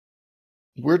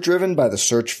We're driven by the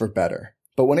search for better.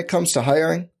 But when it comes to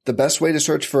hiring, the best way to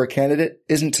search for a candidate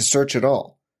isn't to search at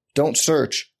all. Don't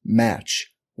search,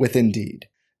 match with Indeed.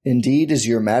 Indeed is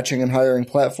your matching and hiring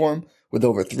platform with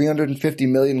over 350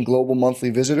 million global monthly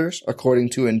visitors,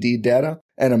 according to Indeed data,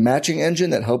 and a matching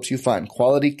engine that helps you find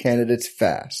quality candidates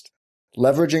fast.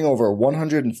 Leveraging over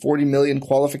 140 million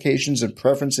qualifications and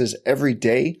preferences every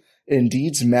day,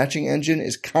 Indeed's matching engine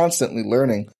is constantly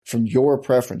learning from your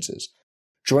preferences.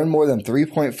 Join more than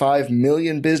 3.5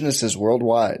 million businesses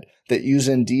worldwide that use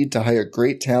Indeed to hire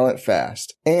great talent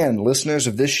fast. And listeners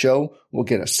of this show will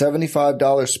get a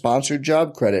 $75 sponsored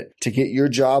job credit to get your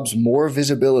jobs more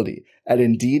visibility at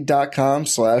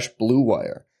Indeed.com/Blue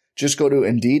Wire. Just go to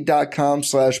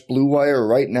Indeed.com/Blue Wire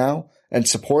right now and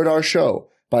support our show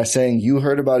by saying you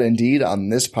heard about Indeed on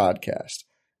this podcast.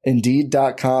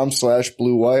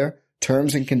 Indeed.com/Blue Wire.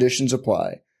 Terms and conditions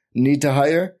apply. Need to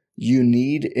hire? You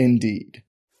need Indeed.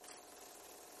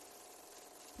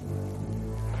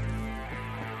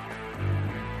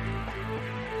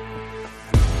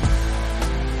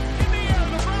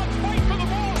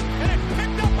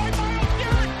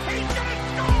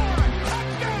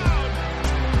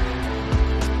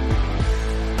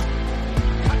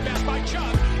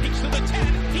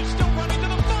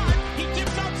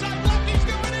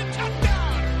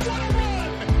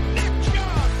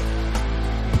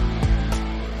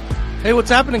 Hey,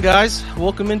 what's happening, guys?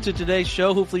 Welcome into today's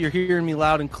show. Hopefully you're hearing me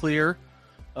loud and clear.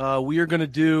 We are going to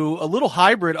do a little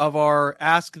hybrid of our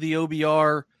Ask the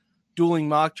OBR Dueling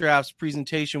Mock Drafts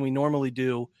presentation we normally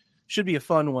do. Should be a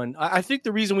fun one. I think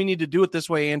the reason we need to do it this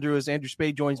way, Andrew, as Andrew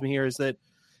Spade joins me here, is that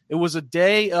it was a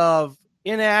day of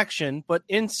inaction, but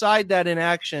inside that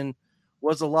inaction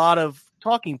was a lot of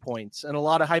talking points and a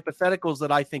lot of hypotheticals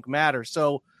that I think matter.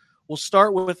 So we'll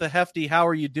start with a hefty, how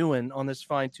are you doing on this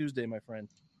fine Tuesday, my friend?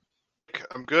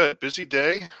 I'm good. Busy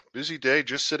day,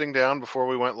 just sitting down before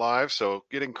we went live. So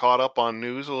getting caught up on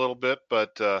news a little bit,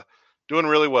 but doing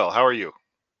really well. How are you?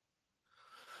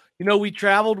 You know, we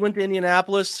traveled, went to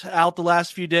Indianapolis out the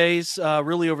last few days,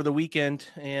 really over the weekend.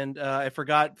 And I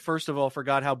forgot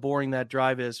how boring that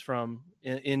drive is from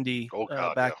Indy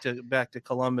back to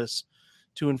Columbus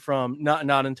to and from.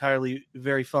 Not entirely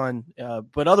very fun,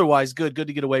 but otherwise good to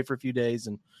get away for a few days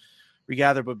and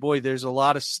regather. But boy, there's a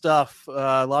lot of stuff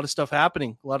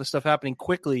happening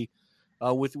quickly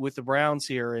with the Browns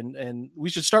here. And we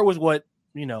should start with what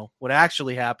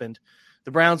actually happened.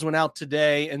 The Browns went out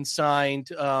today and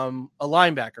signed a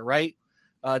linebacker, right?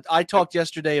 I talked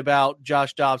yesterday about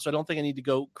Josh Dobbs, so I don't think I need to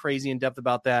go crazy in depth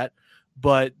about that,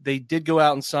 but they did go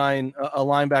out and sign a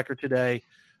linebacker today.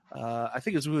 I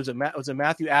think it was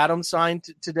Matthew Adams signed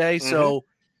today. Mm-hmm. So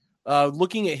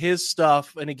looking at his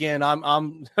stuff, and again, I'm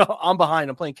I'm behind.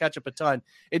 I'm playing catch up a ton.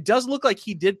 It does look like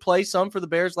he did play some for the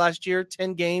Bears last year,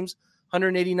 10 games,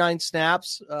 189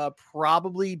 snaps,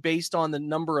 probably based on the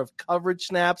number of coverage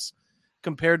snaps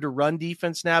compared to run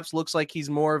defense snaps. Looks like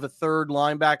he's more of a third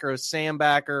linebacker, a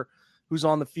sandbacker who's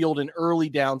on the field in early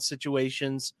down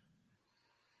situations.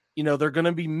 You know, they're going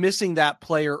to be missing that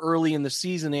player early in the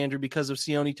season, Andrew, because of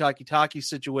Sione Takitaki's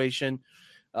situation.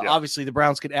 Obviously, the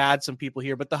Browns could add some people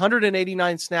here, but the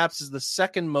 189 snaps is the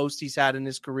second most he's had in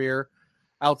his career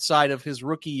outside of his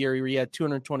rookie year where he had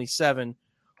 227.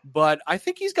 But I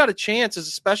think he's got a chance as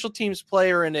a special teams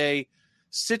player and a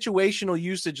situational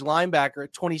usage linebacker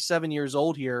at 27 years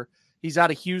old here. He's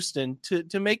out of Houston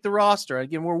to make the roster.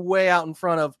 Again, we're way out in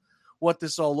front of what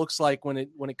this all looks like when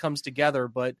it comes together.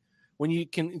 But when you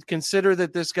can consider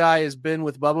that this guy has been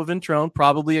with Bubba Ventrone,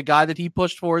 probably a guy that he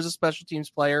pushed for as a special teams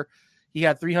player. He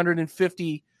had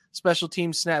 350 special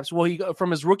team snaps. Well, he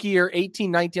from his rookie year,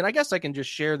 18-19. I guess I can just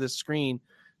share this screen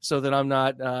so that I'm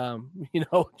not,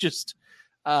 just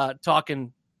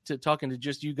talking to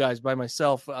just you guys by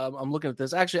myself. I'm looking at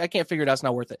this. Actually, I can't figure it out. It's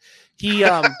not worth it. He,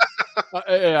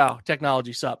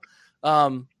 technology sup.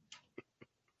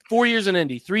 4 years in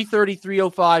Indy, 330,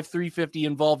 305, 350,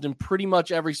 involved in pretty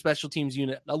much every special teams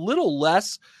unit. A little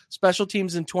less special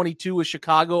teams in 22 with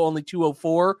Chicago, only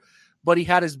 204. But he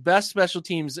had his best special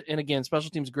teams, and again,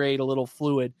 special teams grade, a little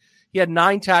fluid. He had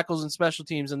 9 tackles in special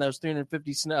teams in those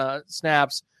 350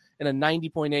 snaps and a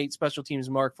 90.8 special teams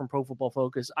mark from Pro Football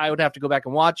Focus. I would have to go back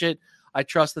and watch it. I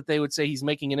trust that they would say he's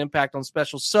making an impact on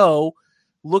special. So,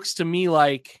 looks to me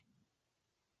like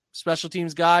special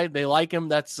teams guy. They like him.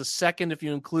 That's the second if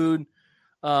you include,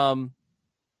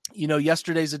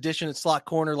 yesterday's addition at slot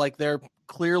corner. Like they're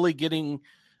clearly getting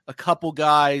a couple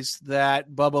guys that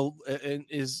Bubba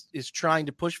is trying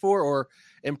to push for or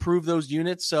improve those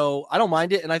units. So I don't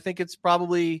mind it. And I think it's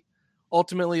probably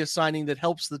ultimately a signing that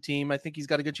helps the team. I think he's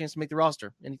got a good chance to make the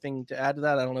roster. Anything to add to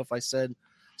that? I don't know if I said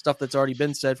stuff that's already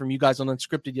been said from you guys on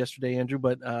Unscripted yesterday, Andrew.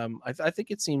 But I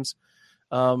think it seems,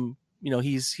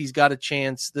 he's got a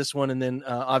chance this one. And then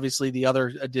obviously the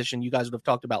other addition you guys would have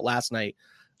talked about last night.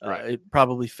 Right. It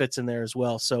probably fits in there as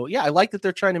well. So, yeah, I like that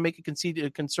they're trying to make a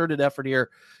concerted effort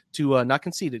here to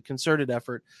concerted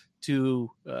effort to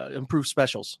improve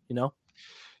specials,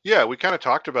 Yeah, we kind of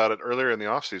talked about it earlier in the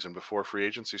offseason before free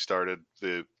agency started,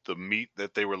 the meat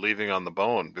that they were leaving on the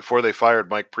bone before they fired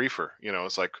Mike Prefer.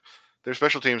 It's like their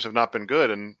special teams have not been good,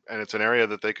 and it's an area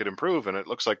that they could improve, and it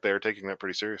looks like they're taking that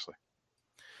pretty seriously.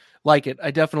 Like it.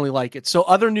 I definitely like it. So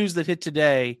other news that hit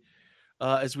today,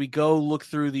 as we go look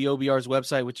through the OBR's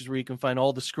website, which is where you can find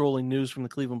all the scrolling news from the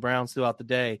Cleveland Browns throughout the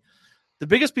day. The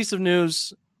biggest piece of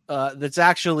news that's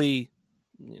actually,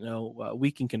 we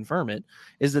can confirm it,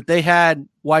 is that they had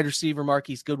wide receiver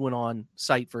Marquise Goodwin on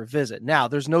site for a visit. Now,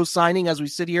 there's no signing as we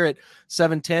sit here at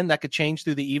 7:10. That could change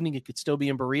through the evening. It could still be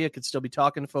in Berea. It could still be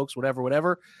talking to folks,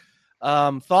 whatever.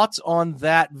 Thoughts on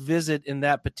that visit and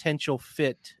that potential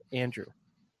fit, Andrew?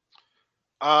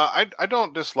 I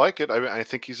don't dislike it. I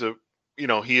think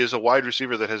he is a wide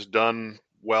receiver that has done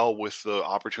well with the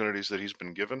opportunities that he's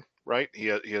been given, right? He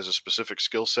has a specific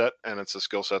skill set, and it's a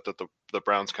skill set that the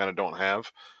Browns kind of don't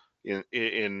have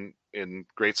in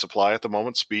great supply at the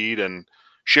moment, speed and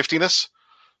shiftiness.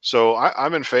 So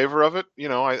I'm in favor of it.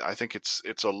 I think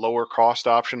it's a lower cost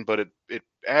option, but it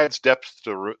adds depth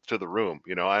to the room.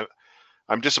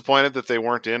 I'm disappointed that they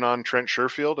weren't in on Trent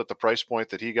Sherfield at the price point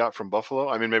that he got from Buffalo.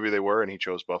 I mean, maybe they were, and he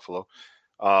chose Buffalo.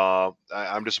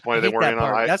 I'm disappointed they weren't in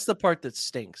on. That's the part that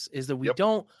stinks, is that we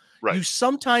don't. Right. You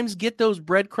sometimes get those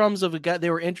breadcrumbs of a guy they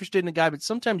were interested in a guy, but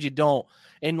sometimes you don't.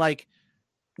 And like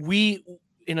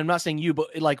and I'm not saying you, but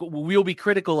like we'll be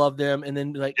critical of them, and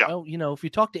then like, oh, if you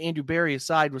talk to Andrew Berry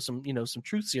aside with some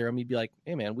truth serum, he'd be like,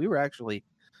 hey man, we were actually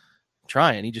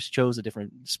trying. He just chose a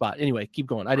different spot. Anyway, keep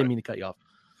going. I didn't mean to cut you off.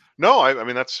 No, I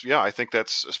mean, I think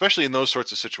that's especially in those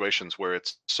sorts of situations where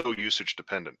it's so usage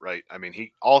dependent, right? I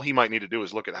mean, all he might need to do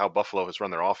is look at how Buffalo has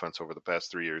run their offense over the past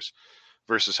 3 years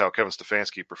versus how Kevin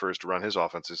Stefanski prefers to run his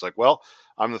offense. He's like, well,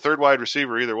 I'm the third wide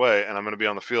receiver either way, and I'm going to be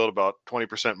on the field about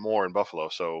 20% more in Buffalo,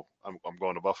 so I'm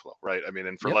going to Buffalo, right? I mean,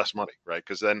 and for less money, right?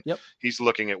 Because then he's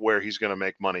looking at where he's going to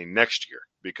make money next year,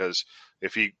 because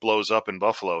if he blows up in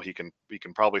Buffalo, he can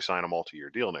probably sign a multi-year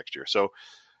deal next year. So,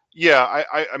 yeah,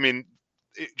 I mean,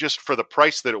 just for the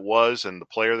price that it was and the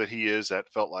player that he is, that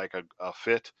felt like a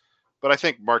fit. But I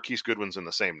think Marquise Goodwin's in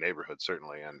the same neighborhood,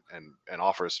 certainly, and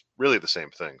offers really the same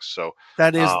things. So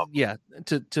that is,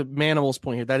 to Manimal's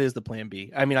point here, that is the plan B.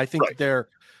 I mean, I think they're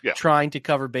trying to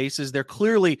cover bases. They're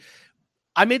clearly,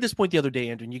 I made this point the other day,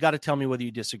 Andrew, and you got to tell me whether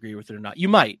you disagree with it or not. You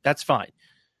might, that's fine.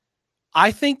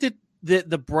 I think that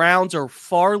the Browns are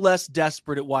far less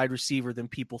desperate at wide receiver than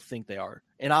people think they are.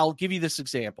 And I'll give you this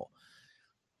example.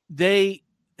 They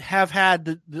have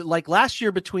had like last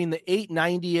year, between the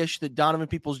 890-ish that Donovan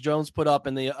Peoples-Jones put up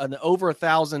and the over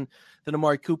 1,000 that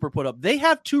Amari Cooper put up, they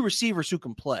have two receivers who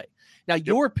can play. Now,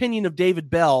 your opinion of David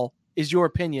Bell is your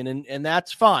opinion, and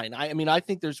that's fine. I mean, I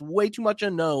think there's way too much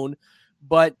unknown,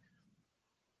 but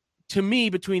to me,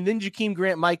 between then Jakeem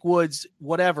Grant, Mike Woods,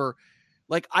 whatever,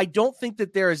 like, I don't think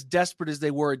that they're as desperate as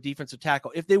they were at defensive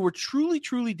tackle. If they were truly,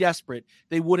 truly desperate,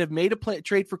 they would have made a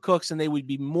trade for Cooks, and they would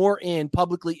be more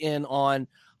publicly in on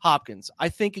Hopkins. I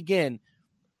think, again,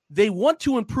 they want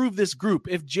to improve this group.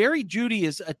 If Jerry Jeudy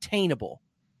is attainable,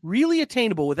 really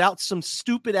attainable without some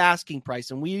stupid asking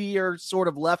price, and we are sort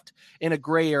of left in a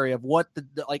gray area of what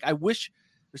I wish.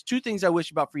 There's two things I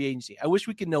wish about free agency. I wish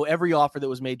we could know every offer that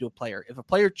was made to a player. If a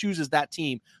player chooses that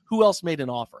team, who else made an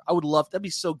offer? I would love, that'd be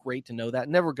so great to know that.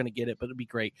 Never going to get it, but it'd be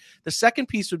great. The second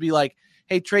piece would be like,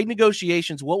 hey, trade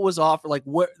negotiations, what was offered? Like,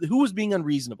 who was being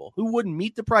unreasonable? Who wouldn't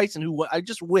meet the price, and I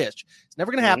just wish. It's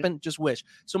never going to happen, just wish.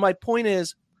 So my point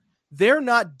is, they're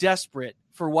not desperate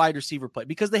for wide receiver play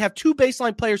because they have two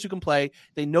baseline players who can play.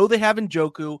 They know they have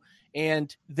Njoku,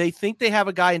 and they think they have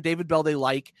a guy in David Bell they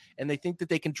like, and they think that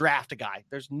they can draft a guy.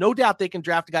 There's no doubt they can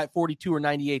draft a guy at 42 or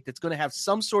 98 that's going to have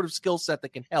some sort of skill set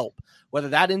that can help. Whether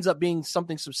that ends up being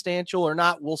something substantial or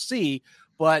not, we'll see.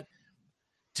 But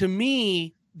to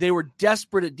me, they were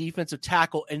desperate at defensive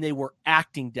tackle, and they were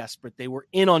acting desperate. They were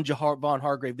in on Javon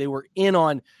Hargrave. They were in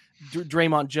on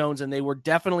Draymond Jones, and they were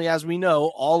definitely, as we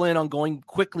know, all in on going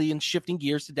quickly and shifting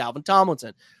gears to Dalvin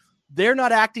Tomlinson. They're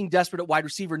not acting desperate at wide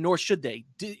receiver, nor should they.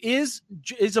 Is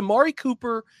Amari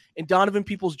Cooper and Donovan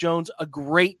Peoples-Jones a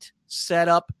great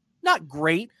setup? Not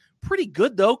great. Pretty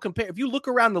good, though. If you look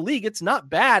around the league, it's not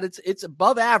bad. It's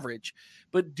above average.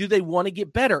 But do they want to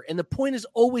get better? And the point has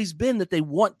always been that they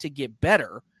want to get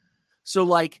better. So,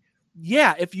 like,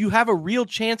 yeah, if you have a real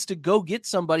chance to go get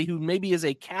somebody who maybe is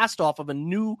a cast off of a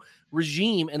new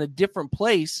regime in a different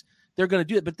place, they're going to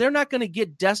do it. But they're not going to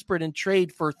get desperate and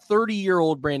trade for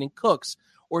 30-year-old Brandon Cooks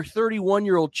or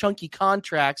 31-year-old chunky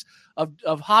contracts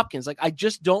of Hopkins. Like, I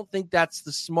just don't think that's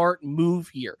the smart move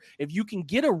here. If you can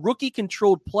get a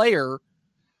rookie-controlled player,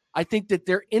 I think that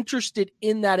they're interested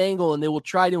in that angle and they will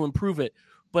try to improve it.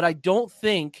 But I don't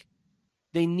think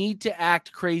they need to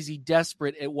act crazy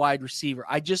desperate at wide receiver.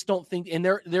 I just don't think, and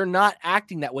they're not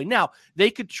acting that way. Now,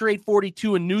 they could trade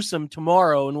 42 and Newsome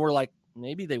tomorrow, and we're like,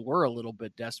 maybe they were a little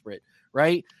bit desperate,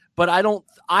 right? But I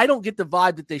don't get the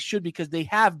vibe that they should, because they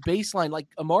have baseline. Like,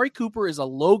 Amari Cooper is a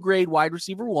low-grade wide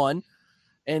receiver 1,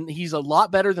 and he's a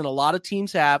lot better than a lot of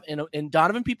teams have. And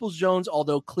Donovan Peoples-Jones,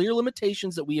 although clear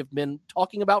limitations that we have been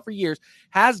talking about for years,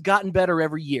 has gotten better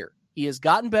every year. He has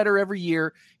gotten better every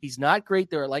year. He's not great.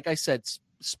 There are, like I said,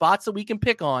 spots that we can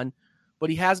pick on, but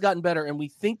he has gotten better. And we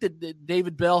think that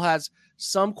David Bell has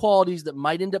some qualities that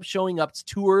might end up showing up. It's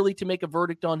too early to make a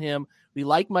verdict on him. We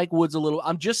like Mike Woods a little.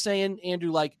 I'm just saying,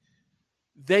 Andrew, like,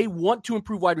 they want to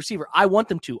improve wide receiver. I want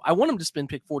them to. I want them to spend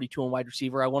pick 42 on wide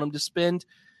receiver. I want them to spend,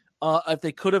 if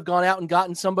they could have gone out and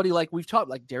gotten somebody like we've talked,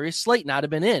 like Darius Slayton, I'd have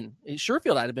been in.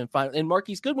 Sherfield, I'd have been fine. And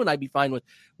Marquise Goodwin, I'd be fine with.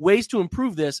 Ways to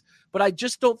improve this. But I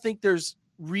just don't think there's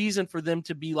reason for them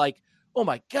to be like, oh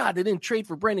my God, they didn't trade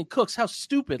for Brandon Cooks. How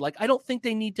stupid. Like, I don't think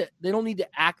they don't need to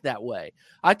act that way.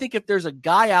 I think if there's a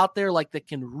guy out there like that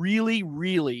can really,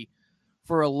 really,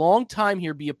 for a long time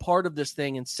here, be a part of this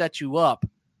thing and set you up,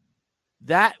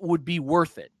 that would be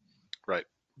worth it. Right.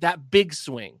 That big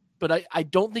swing. But I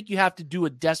don't think you have to do a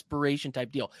desperation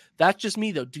type deal. That's just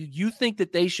me, though. Do you think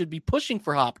that they should be pushing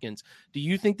for Hopkins? Do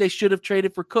you think they should have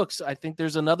traded for Cooks? I think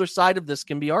there's another side of this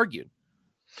can be argued.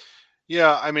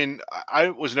 Yeah, I mean, I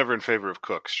was never in favor of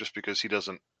Cooks just because he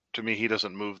doesn't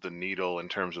move the needle in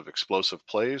terms of explosive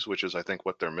plays, which is, I think,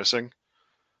 what they're missing.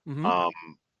 Mm-hmm.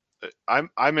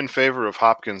 I'm in favor of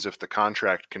Hopkins if the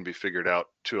contract can be figured out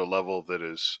to a level that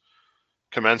is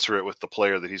commensurate with the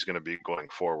player that he's going to be going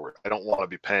forward. I don't want to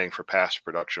be paying for past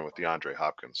production with DeAndre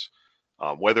Hopkins.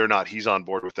 Whether or not he's on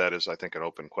board with that is, I think, an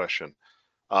open question.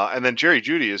 And then Jerry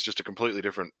Jeudy is just a completely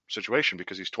different situation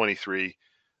because he's 23.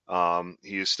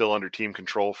 He is still under team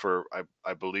control for,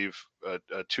 I believe,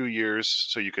 2 years.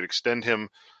 So you could extend him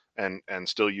and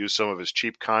still use some of his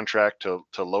cheap contract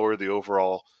to lower the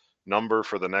overall number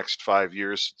for the next 5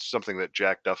 years. It's something that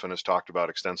Jack Duffin has talked about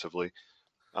extensively.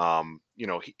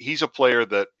 He's a player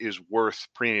that is worth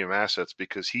premium assets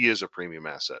because he is a premium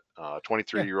asset.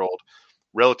 23-year-old,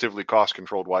 relatively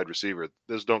cost-controlled wide receiver.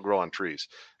 Those don't grow on trees.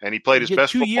 And he played his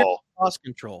best football. 2 years cost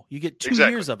control. You get 2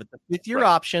 years of it. The fifth-year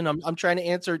option, I'm trying to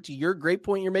answer to your great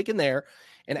point you're making there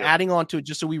and adding on to it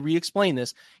just so we re-explain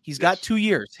this. He's got 2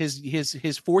 years.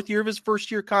 His fourth year of his first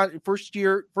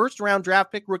round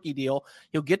draft pick rookie deal.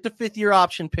 He'll get the fifth-year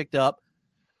option picked up,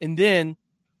 and then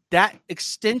that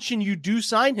extension you do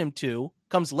sign him to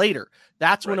comes later.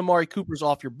 That's when Amari Cooper's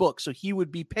off your book. So he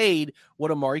would be paid what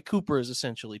Amari Cooper is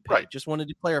essentially paid. Right. Just wanted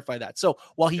to clarify that. So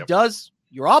while he does,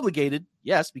 you're obligated,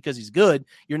 yes, because he's good,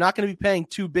 you're not going to be paying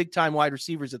 2 big-time wide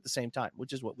receivers at the same time,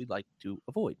 which is what we'd like to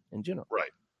avoid in general.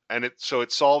 Right. And it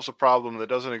solves a problem that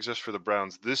doesn't exist for the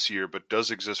Browns this year, but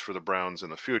does exist for the Browns in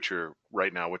the future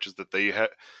right now, which is that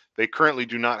they currently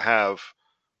do not have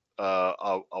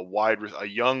a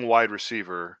young wide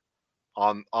receiver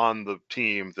on the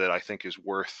team that I think is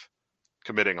worth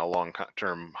committing a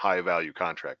long-term high-value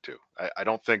contract to. I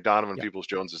don't think Donovan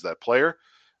Peoples-Jones is that player,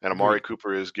 and Amari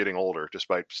Cooper is getting older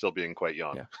despite still being quite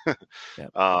young.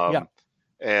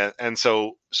 And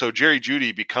so Jerry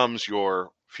Jeudy becomes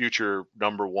your future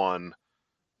number one.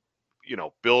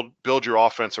 Build your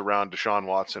offense around Deshaun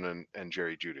Watson and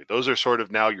Jerry Jeudy. Those are sort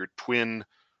of now your twin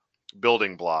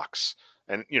building blocks.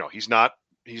 And he's not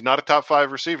a top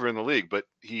 5 receiver in the league, but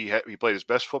he played his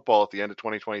best football at the end of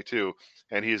 2022,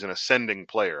 and he is an ascending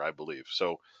player, I believe.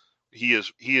 So he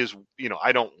is.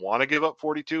 I don't want to give up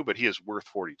 42, but he is worth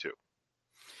 42.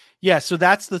 Yeah, so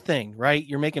that's the thing, right?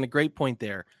 You're making a great point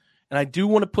there, and I do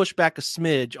want to push back a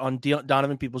smidge on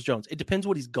Donovan Peoples-Jones. It depends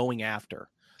what he's going after.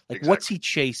 Like, exactly. What's he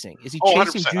chasing? Is he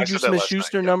chasing Juju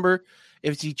Smith-Schuster number?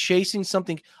 Is he chasing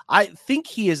something? I think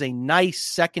he is a nice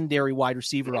secondary wide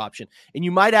receiver option. And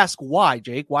you might ask why,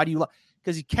 Jake? Why do you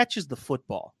because he catches the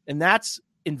football, and that's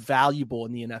invaluable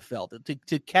in the NFL.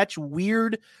 To catch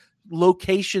weird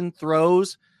location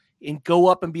throws and go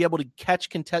up and be able to catch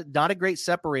contest. Not a great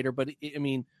separator, but I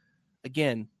mean,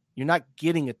 again, you're not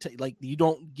getting you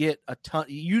don't get a ton.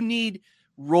 You need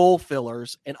role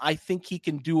fillers, and I think he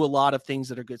can do a lot of things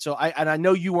that are good. So I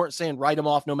know you weren't saying write him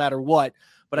off no matter what,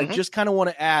 but I just kind of want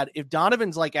to add, if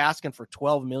Donovan's like asking for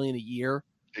 $12 million a year,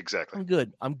 Exactly.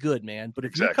 I'm good, man. But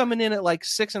if you're Exactly. coming in at like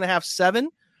 6.5, 7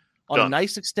 on Done. a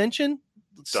nice extension,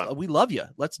 Done. we love you.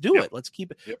 Let's do Yep. it. Let's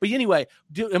keep it. Yep. But anyway,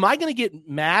 am I going to get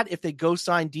mad if they go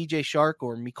sign DJ Shark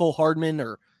or Mecole Hardman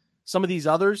or some of these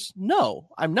others? No,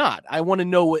 I'm not. I want to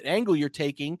know what angle you're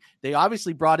taking. They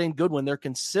obviously brought in Goodwin. They're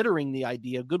considering the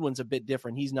idea. Goodwin's a bit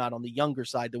different. He's not on the younger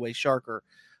side the way Shark or,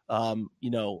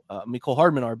 Mecole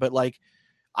Hardman are. But like,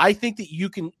 I think that you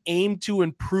can aim to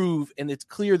improve, and it's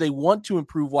clear they want to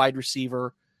improve wide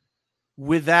receiver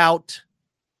without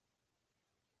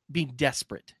being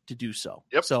desperate to do so.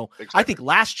 Yep, so exactly. I think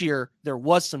last year there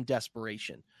was some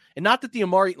desperation, and not that the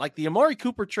Amari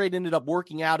Cooper trade ended up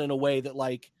working out in a way that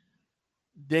like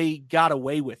they got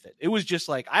away with it. It was just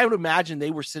like, I would imagine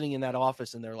they were sitting in that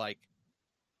office and they're like,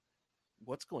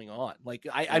 what's going on? Like,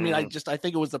 I mean, I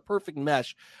think it was the perfect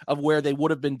mesh of where they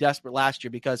would have been desperate last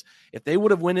year, because if they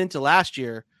would have went into last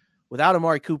year without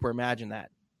Amari Cooper, imagine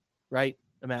that, right?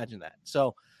 Imagine that.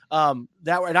 So, and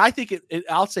I think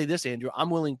I'll say this, Andrew, I'm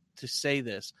willing to say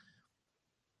this.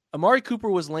 Amari Cooper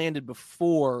was landed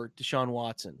before Deshaun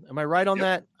Watson. Am I right on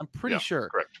that? I'm pretty sure.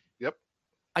 Correct. Yep.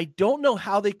 I don't know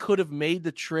how they could have made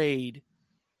the trade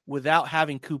without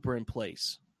having Cooper in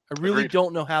place. I really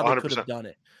don't know how 100%. They could have done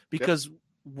it, because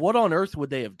what on earth would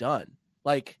they have done?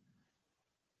 Like,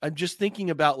 I'm just thinking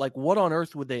about like, what on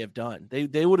earth would they have done?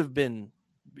 They would have been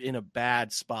in a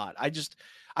bad spot. I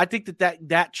think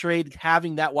that trade,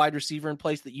 having that wide receiver in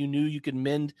place that you knew you could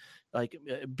bend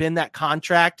that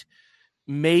contract,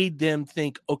 made them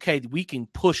think, okay, we can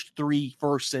push 3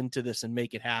 firsts into this and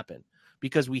make it happen,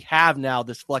 because we have now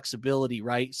this flexibility,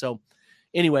 right? So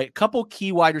anyway, a couple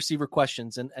key wide receiver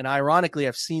questions, and ironically,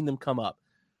 I've seen them come up.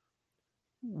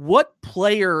 What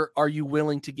player are you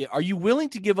willing to give? Are you willing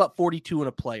to give up 42 in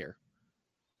a player?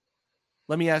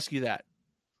 Let me ask you that.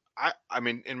 I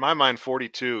mean, in my mind,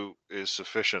 42 is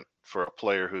sufficient for a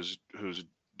player who's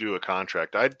due a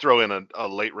contract. I'd throw in a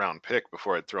late round pick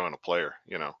before I'd throw in a player,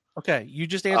 you know. Okay, you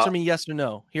just answer me yes or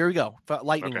no. Here we go.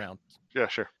 Lightning round. Yeah,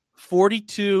 sure.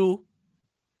 42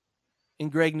 in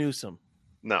Greg Newsome.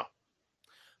 No.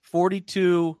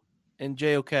 42 in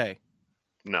JOK.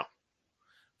 No.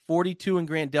 42 in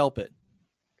Grant Delpit.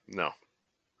 No.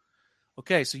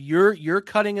 Okay, so you're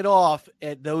cutting it off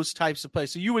at those types of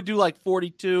plays. So you would do like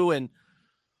 42, and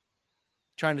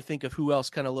trying to think of who else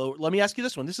kind of low. Let me ask you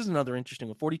this one. This is another interesting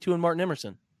one. 42 in Martin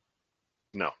Emerson.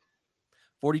 No.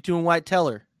 42 in Wyatt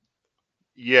Teller.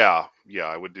 Yeah,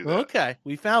 I would do that. Okay,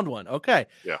 we found one. Okay.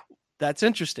 Yeah. That's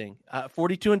interesting.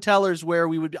 42 in Teller's where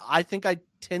I think I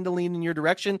tend to lean in your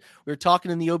direction. We were talking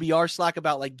in the OBR Slack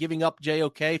about like giving up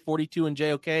JOK, 42 in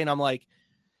JOK, and I'm like,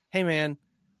 hey man,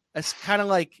 that's kind of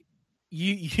like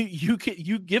you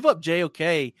give up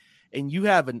JOK and you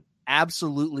have an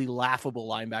absolutely laughable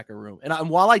linebacker room. And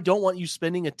while I don't want you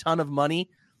spending a ton of money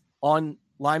on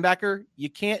linebacker, you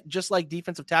can't, just like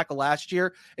defensive tackle last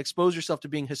year, expose yourself to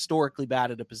being historically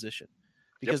bad at a position,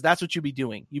 because that's what you'd be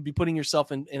doing. You'd be putting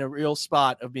yourself in a real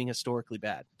spot of being historically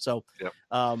bad. So,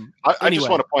 I just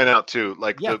want to point out too,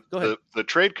 like the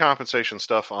trade compensation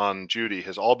stuff on Jeudy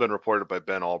has all been reported by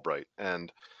Ben Albright.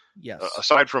 And yes,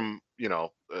 aside from,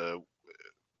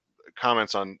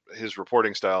 comments on his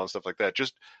reporting style and stuff like that,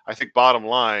 just, I think bottom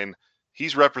line,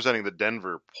 he's representing the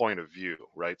Denver point of view,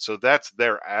 right? So that's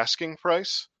their asking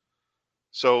price.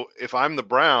 So if I'm the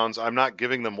Browns, I'm not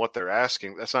giving them what they're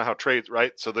asking. That's not how trades,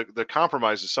 right? So the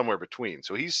compromise is somewhere between.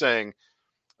 So he's saying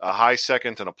a high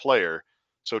second and a player.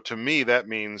 So to me, that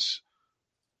means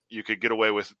you could get away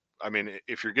with, I mean,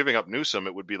 if you're giving up Newsome,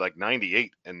 it would be like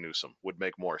 98 and Newsome would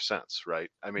make more sense, right?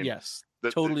 I mean, yes,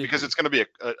 totally. Because it's going to be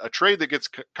a trade that gets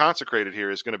consecrated here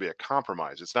is going to be a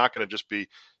compromise. It's not going to just be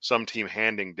some team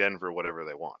handing Denver whatever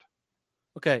they want.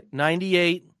 Okay,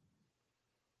 98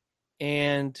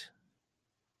 and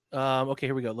okay,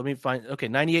 here we go. Let me find. Okay,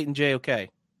 98 and JOK.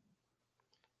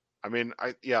 I mean,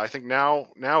 I think now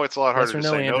it's a lot harder to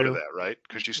say Andrew? No to that, right?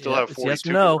 Because you still have 42 yes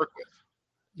or no. to work with.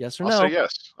 Yes or no?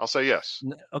 I'll say yes.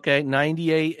 Okay,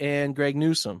 98 and Greg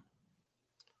Newsome.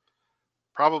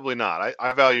 Probably not.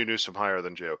 I value Newsome higher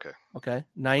than JOK. Okay,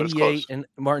 98 and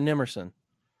Martin Emerson.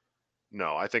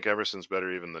 No, I think Emerson's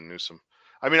better even than Newsome.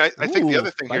 I mean, I think the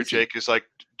other thing here, Jake, is like,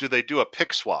 do they do a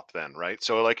pick swap then, right?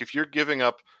 So like if you're giving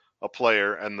up a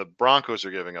player and the Broncos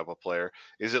are giving up a player,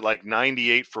 is it like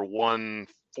 98 for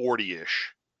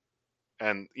 140-ish?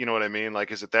 And you know what I mean?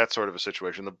 Like, is it that sort of a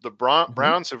situation? The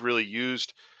Browns have really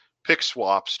used pick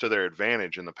swaps to their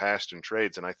advantage in the past in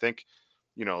trades. And I think,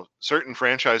 certain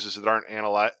franchises that aren't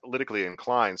analytically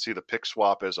inclined see the pick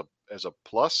swap as a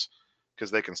plus, because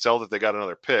they can sell that they got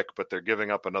another pick, but they're giving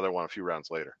up another one a few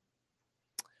rounds later.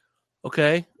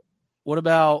 Okay. What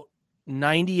about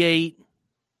 98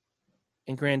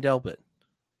 and Grand Delpit.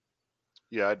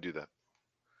 Yeah, I'd do that.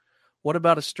 What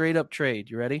about a straight up trade?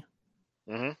 You ready?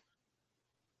 Mm-hmm.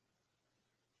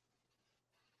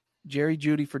 Jerry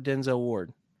Jeudy for Denzel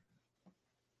Ward.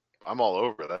 I'm all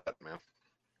over that, man.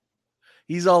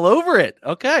 He's all over it.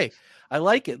 Okay. I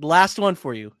like it. Last one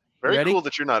for you. Very ready? Cool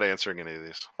that you're not answering any of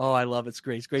these. Oh, I love it. It's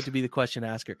great. It's great to be the question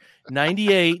asker.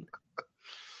 98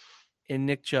 and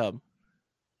Nick Chubb.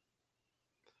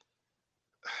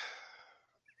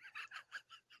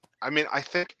 I mean, I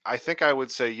think I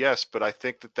would say yes, but I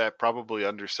think that probably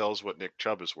undersells what Nick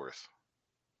Chubb is worth.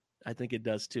 I think it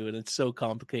does too, and it's so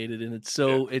complicated, and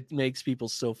it makes people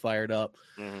so fired up.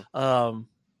 Mm-hmm.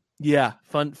 Yeah,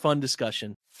 fun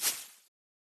discussion.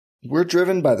 We're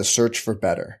driven by the search for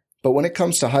better, but when it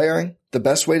comes to hiring, the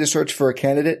best way to search for a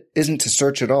candidate isn't to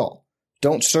search at all.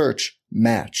 Don't search,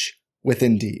 match with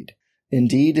Indeed.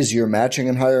 Indeed is your matching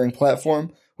and hiring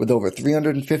platform with over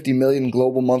 350 million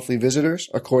global monthly visitors,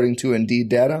 according to Indeed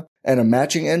data, and a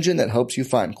matching engine that helps you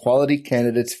find quality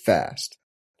candidates fast.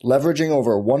 Leveraging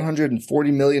over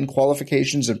 140 million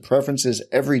qualifications and preferences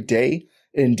every day,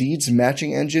 Indeed's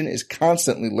matching engine is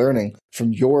constantly learning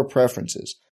from your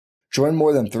preferences. Join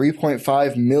more than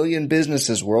 3.5 million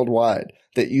businesses worldwide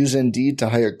that use Indeed to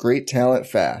hire great talent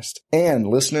fast. And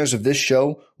listeners of this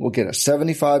show will get a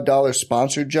 $75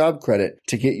 sponsored job credit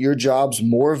to get your jobs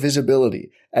more visibility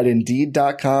at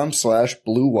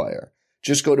Indeed.com/Blue Wire.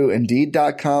 Just go to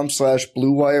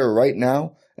Indeed.com/Blue Wire right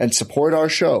now and support our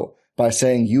show by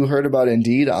saying you heard about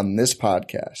Indeed on this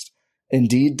podcast.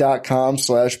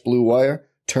 Indeed.com/Blue Wire.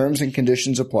 Terms and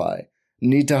conditions apply.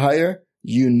 Need to hire?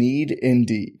 You need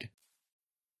Indeed.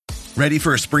 Ready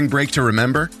for a spring break to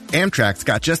remember? Amtrak's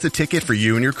got just the ticket for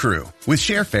you and your crew. With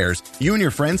share fares, you and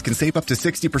your friends can save up to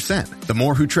 60%. The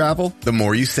more who travel, the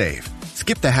more you save.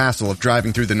 Skip the hassle of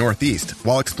driving through the Northeast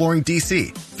while exploring D.C.,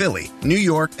 Philly, New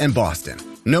York, and Boston.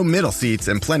 No middle seats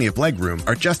and plenty of legroom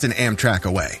are just an Amtrak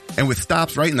away. And with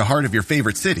stops right in the heart of your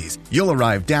favorite cities, you'll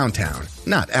arrive downtown,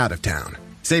 not out of town.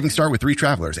 Savings start with 3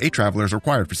 travelers. 8 travelers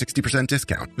required for 60%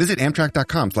 discount. Visit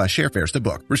Amtrak.com/sharefares to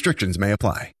book. Restrictions may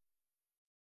apply.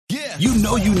 You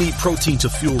know you need protein to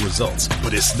fuel results,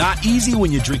 but it's not easy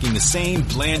when you're drinking the same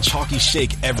bland, chalky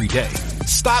shake every day.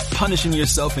 Stop punishing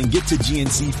yourself and get to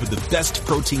GNC for the best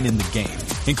protein in the game,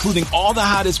 including all the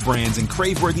hottest brands and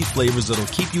crave-worthy flavors that'll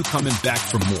keep you coming back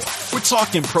for more. We're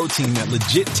talking protein that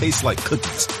legit tastes like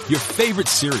cookies, your favorite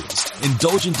cereals,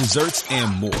 indulgent desserts,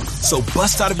 and more. So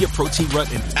bust out of your protein rut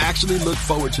and actually look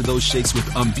forward to those shakes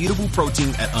with unbeatable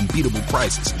protein at unbeatable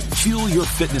prices. Fuel your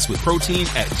fitness with protein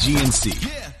at GNC.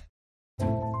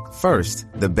 First,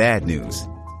 the bad news.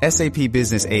 SAP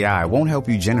Business AI won't help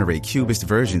you generate cubist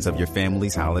versions of your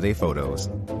family's holiday photos.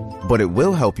 But it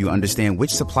will help you understand which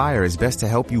supplier is best to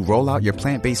help you roll out your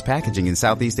plant-based packaging in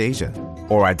Southeast Asia,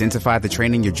 or identify the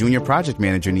training your junior project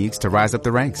manager needs to rise up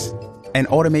the ranks, and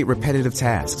automate repetitive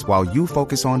tasks while you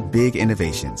focus on big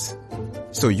innovations,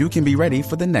 so you can be ready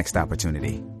for the next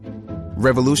opportunity.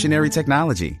 Revolutionary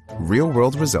technology,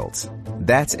 real-world results.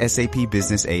 That's SAP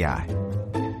Business AI.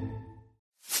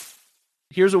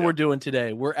 Here's what we're doing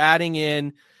today. We're adding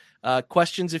in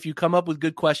questions. If you come up with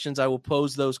good questions, I will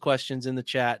pose those questions in the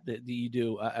chat that you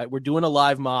do. We're doing a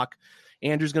live mock.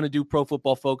 Andrew's going to do Pro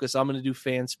Football Focus. I'm going to do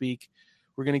Fan Speak.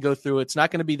 We're going to go through it. It's not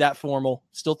going to be that formal.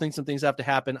 Still think some things have to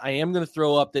happen. I am going to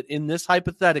throw up that in this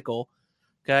hypothetical,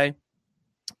 okay,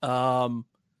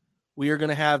 we are going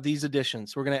to have these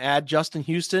additions. We're going to add Justin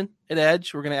Houston at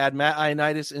edge. We're going to add Matt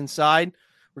Ioannidis inside.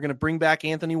 We're going to bring back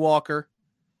Anthony Walker,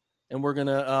 and we're going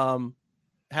to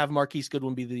have Marquise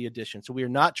Goodwin be the addition. So we are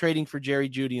not trading for Jerry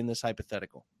Jeudy in this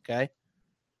hypothetical. Okay.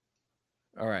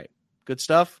 All right. Good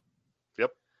stuff.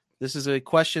 Yep. This is a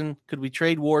question. Could we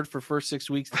trade Ward for first 6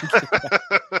 weeks?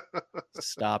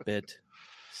 Stop it.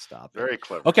 Very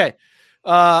clever. Okay.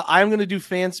 I'm going to do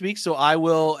Fan Speak. So I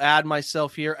will add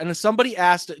myself here. And somebody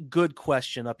asked a good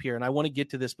question up here, and I want to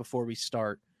get to this before we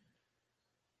start.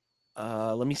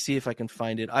 Let me see if I can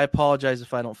find it. I apologize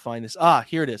if I don't find this.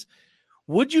 Here it is.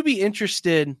 Would you be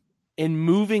interested in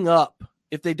moving up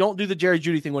if they don't do the Jerry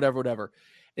Jeudy thing, whatever,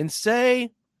 and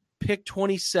say pick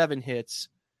 27 hits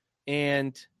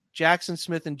and Jackson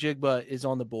Smith and Jigba is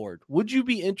on the board? Would you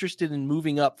be interested in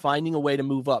moving up, finding a way to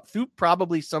move up through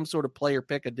probably some sort of player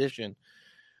pick addition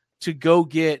to go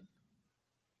get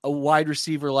a wide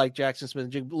receiver like Jackson Smith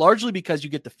and Jigba, largely because you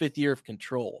get the 5th year of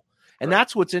control? And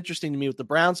that's what's interesting to me with the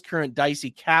Browns' current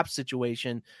dicey cap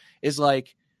situation is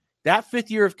like, that 5th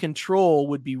year of control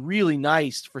would be really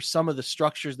nice for some of the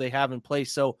structures they have in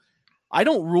place. So I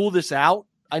don't rule this out.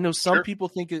 I know some people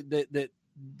think that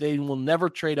they will never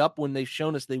trade up when they've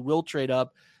shown us they will trade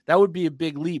up. That would be a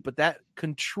big leap. But that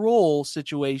control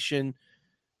situation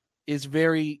is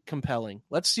very compelling.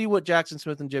 Let's see what Jackson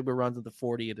Smith-Njigba runs at the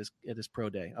 40 at his pro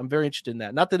day. I'm very interested in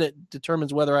that. Not that it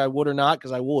determines whether I would or not,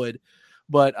 because I would,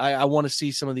 but I want to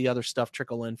see some of the other stuff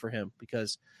trickle in for him,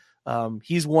 because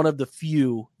he's one of the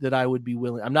few that I would be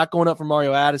willing. I'm not going up for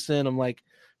Mario Addison.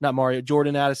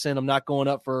 Jordan Addison. I'm not going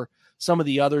up for some of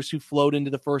the others who float into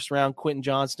the first round. Quentin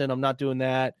Johnston. I'm not doing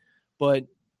that. But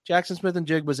Jackson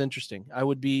Smith-Njigba was interesting. I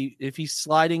would be, if he's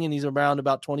sliding and he's around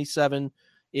about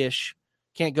 27-ish,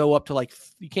 you can't go up to like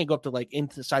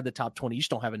inside the top 20. You just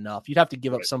don't have enough. You'd have to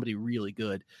give up somebody really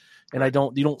good. And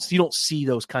you don't see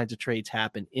those kinds of trades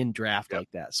happen in draft like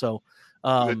that. So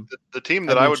the team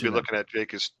that I would be looking at,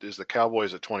 Jake, is the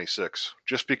Cowboys at 26,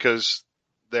 just because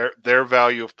their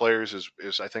value of players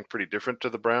is I think pretty different to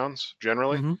the Browns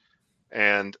generally. Mm-hmm.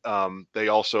 And they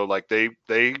also they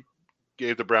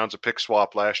gave the Browns a pick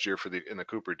swap last year in the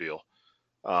Cooper deal.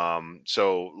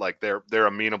 So like they're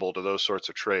amenable to those sorts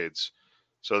of trades.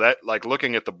 So that, like,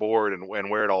 looking at the board and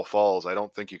where it all falls, I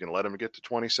don't think you can let them get to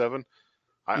 27.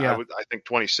 I think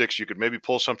 26 you could maybe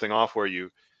pull something off where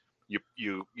you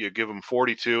give them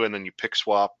 42 and then you pick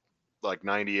swap like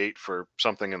 98 for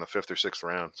something in the 5th or 6th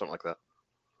round, something like that.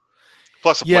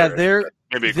 Plus a player.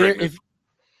 Maybe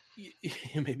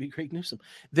Greg Newsome.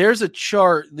 There's a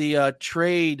chart, the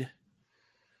trade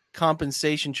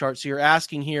compensation chart. So you're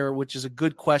asking here, which is a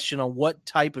good question, on what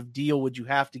type of deal would you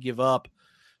have to give up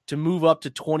to move up to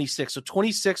 26. So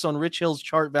 26 on Rich Hill's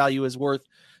chart value is worth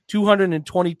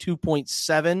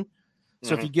 222.7.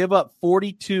 So if you give up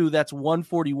 42, that's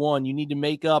 141. You need to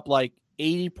make up like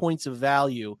 80 points of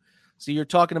value. So you're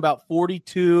talking about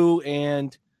 42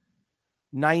 and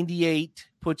 98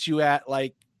 puts you at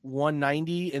like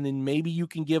 190, and then maybe you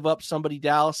can give up somebody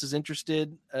Dallas is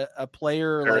interested, a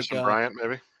player Harrison like Bryant,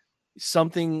 maybe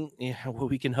something. Well,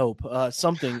 we can hope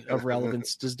something of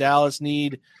relevance. Does Dallas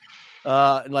need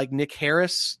like Nick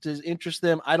Harris to interest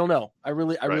them? I don't know. I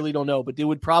really don't know. But there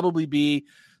would probably be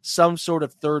some sort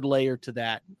of third layer to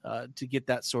that to get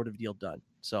that sort of deal done.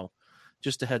 So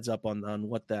just a heads up on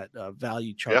what that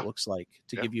value chart looks like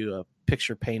to give you a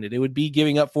picture painted. It would be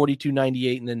giving up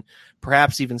 42.98 and then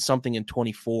perhaps even something in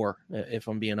 24, if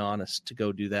I'm being honest, to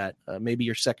go do that. Maybe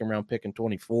your second round pick in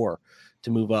 24 to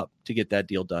move up to get that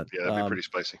deal done. Yeah, that'd be pretty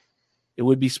spicy. It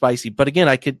would be spicy. But again,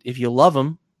 if you love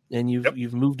them and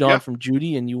you've moved on from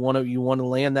Jeudy and you want to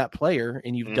land that player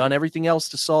and you've done everything else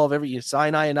to solve you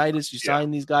sign Ioannidis, you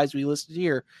sign these guys we listed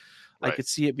here. Right. I could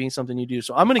see it being something you do.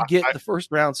 So I'm going to get the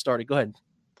first round started. Go ahead.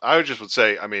 I would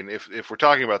say, I mean, if we're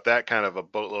talking about that kind of a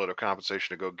boatload of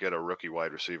compensation to go get a rookie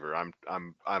wide receiver,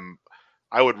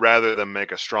 I would rather them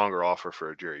make a stronger offer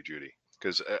for a Jerry Jeudy,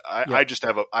 because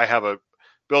I have a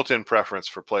built-in preference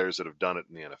for players that have done it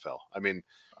in the NFL. I mean,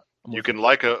 you can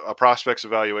like a prospect's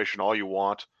evaluation all you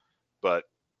want, but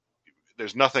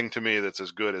there's nothing to me that's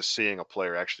as good as seeing a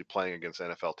player actually playing against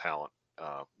NFL talent,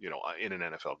 in an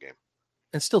NFL game.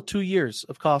 And still 2 years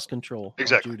of cost control.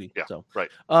 Exactly. Jeudy. Yeah. So, right.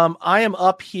 I am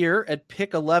up here at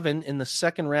pick 11 in the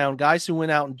second round. Guys who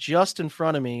went out just in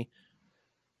front of me.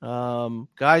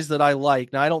 Guys that I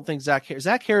like. Now, I don't think Zach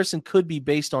Harrison could be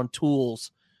based on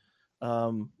tools.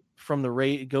 From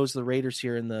it goes to the Raiders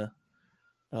here in the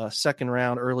second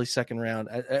round, early second round.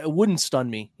 It wouldn't stun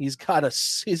me. He's got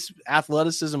his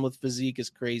athleticism with physique is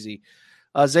crazy.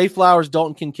 Zay Flowers,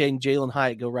 Dalton Kincaid, and Jalen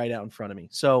Hyatt go right out in front of me.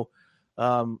 So.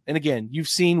 And again, you've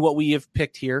seen what we have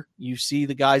picked here. You see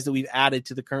the guys that we've added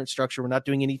to the current structure. We're not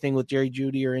doing anything with Jerry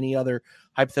Jeudy or any other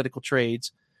hypothetical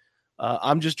trades.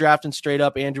 I'm just drafting straight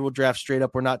up. Andrew will draft straight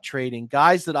up. We're not trading.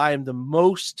 Guys that I am the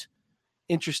most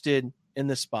interested in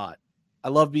this spot. I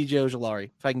love B.J.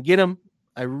 Ojulari. If I can get him,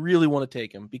 I really want to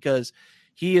take him because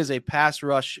he is a pass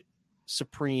rush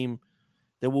supreme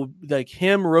that will, like,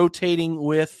 him rotating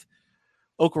with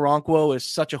Okoronkwo is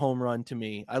such a home run to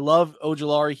me. I love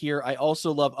Ojulari here. I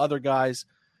also love other guys.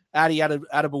 Adi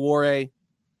Adebawore,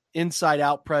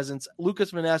 inside-out presence. Lucas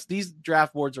Van Ness, these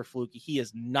draft boards are fluky. He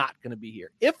is not going to be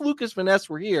here. If Lucas Van Ness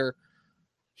were here,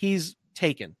 he's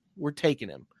taken. We're taking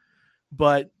him.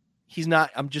 But he's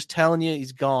not. I'm just telling you,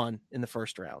 he's gone in the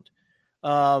first round.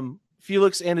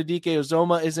 Felix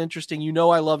Anudike-Uzomah is interesting. You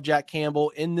know I love Jack Campbell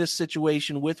in this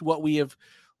situation with what we have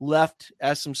left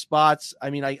as some spots. I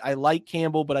mean, I like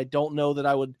Campbell, but I don't know that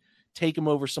I would take him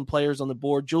over some players on the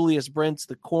board. Julius Brents,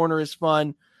 the corner, is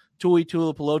fun. Tui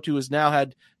Tuipulotu has now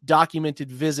had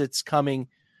documented visits coming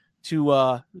to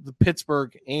the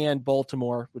Pittsburgh and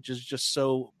Baltimore, which is just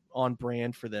so on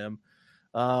brand for them.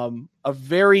 A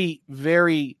very,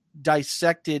 very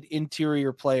dissected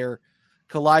interior player,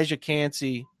 Kalijah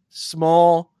Cansey,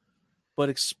 small but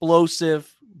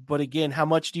explosive. But again, how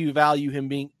much do you value him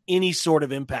being any sort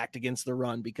of impact against the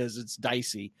run? Because it's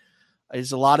dicey.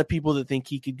 There's a lot of people that think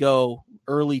he could go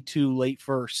early 2, late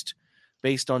 1st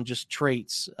based on just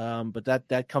traits. But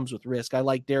that comes with risk. I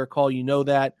like Derek Hall. You know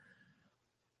that.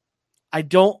 I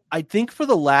think for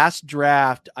the last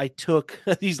draft, I took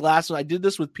these last ones. I did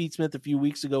this with Pete Smith a few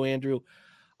weeks ago, Andrew.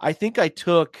 I think I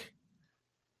took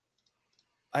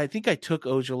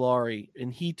Ojulari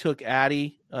and he took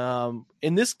Addy.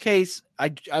 In this case,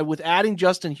 I with adding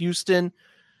Justin Houston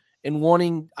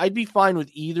and I'd be fine with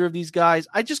either of these guys.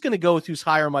 I'm just going to go with who's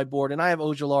higher on my board, and I have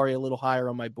Ojulari a little higher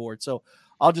on my board, so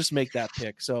I'll just make that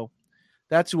pick. So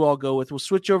that's who I'll go with. We'll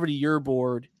switch over to your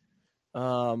board,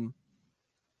 and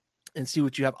see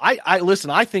what you have. I listen.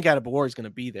 I think Adebayor is going to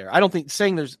be there. I don't think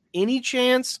saying there's any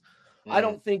chance. I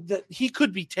don't think that he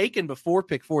could be taken before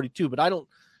pick 42, but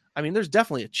there's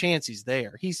definitely a chance he's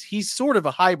there. He's sort of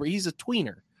a hybrid. He's a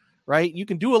tweener, right? You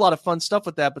can do a lot of fun stuff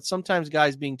with that, but sometimes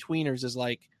guys being tweeners is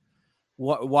like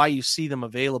why you see them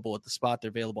available at the spot they're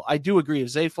available. I do agree. If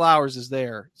Zay Flowers is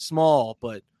there, small,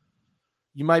 but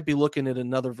you might be looking at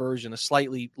another version, a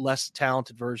slightly less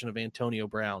talented version of Antonio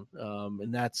Brown.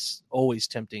 And that's always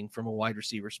tempting from a wide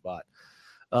receiver spot.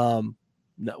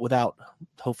 Without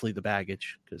hopefully the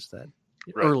baggage, because that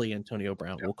early Antonio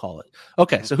Brown, we'll call it.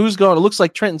 Okay. So who's going? It looks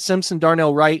like Trenton Simpson,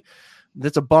 Darnell Wright.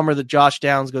 That's a bummer that Josh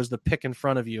Downs goes the pick in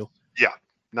front of you. Yeah.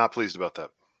 Not pleased about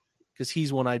that. Because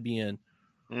he's one I'd be in.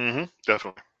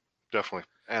 Definitely.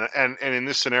 And in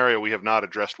this scenario, we have not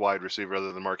addressed wide receiver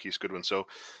other than Marquise Goodwin. So,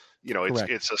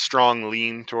 it's a strong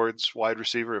lean towards wide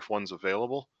receiver if one's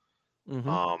available.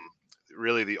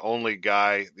 Really the only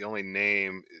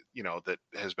name, that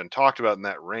has been talked about in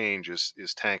that range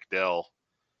is Tank Dell.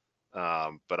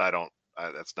 But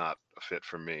that's not a fit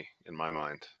for me in my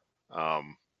mind.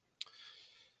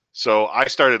 So I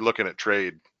started looking at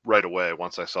trade right away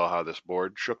once I saw how this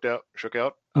board shook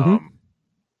out.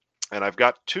 And I've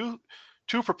got two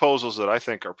proposals that I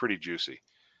think are pretty juicy.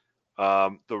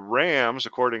 The Rams,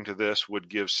 according to this, would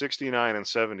give 69 and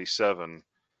 77,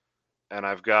 and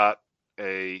I've got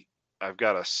a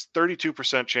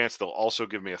 32% chance they'll also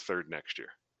give me a third next year.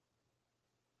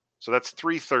 So that's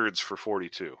 3/3 for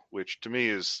 42, which to me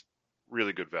is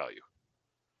really good value.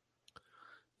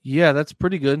 Yeah, that's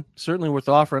pretty good. Certainly worth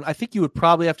offering. I think you would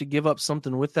probably have to give up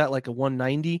something with that, like a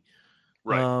 190.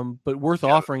 Right. But worth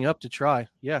offering up to try.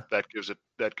 Yeah. That gets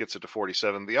it to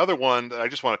 47. The other one that I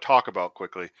just want to talk about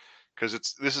quickly, because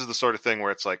this is the sort of thing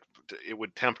where it's like it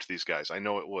would tempt these guys. I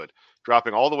know it would.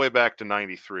 Dropping all the way back to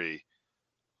 93,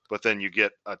 but then you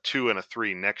get a 2 and a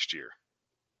 3 next year.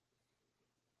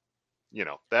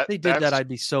 That they did that, I'd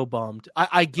be so bummed.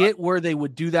 I get where they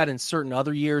would do that in certain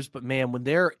other years, but man, when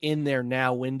they're in their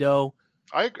now window,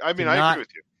 I agree with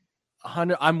you.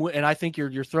 100. And I think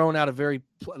you're throwing out a very,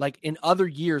 like in other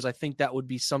years, I think that would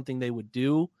be something they would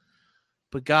do.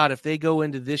 But God, if they go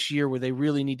into this year where they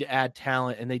really need to add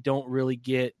talent and they don't really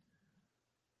get,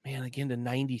 again to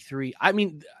 93. I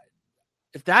mean,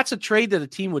 if that's a trade that a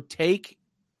team would take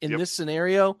in this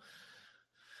scenario,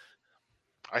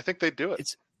 I think they'd do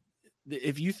it.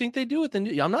 If you think they do it,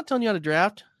 then I'm not telling you how to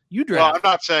draft. You draft. Well, I'm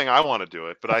not saying I want to do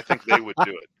it, but I think they would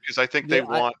do it because I think they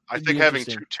want. I think having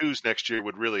 2 2s next year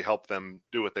would really help them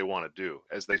do what they want to do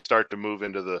as they start to move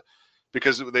into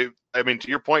because to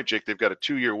your point, Jake, they've got a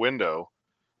 2-year window,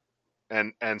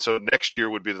 and so next year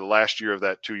would be the last year of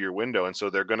that 2-year window, and so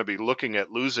they're going to be looking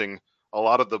at losing a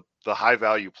lot of the high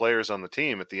value players on the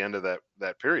team at the end of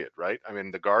that period, right? I mean,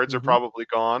 the guards are probably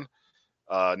gone.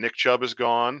 Nick Chubb is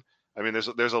gone. I mean,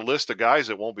 there's a list of guys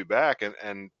that won't be back,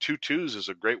 and 2 2s is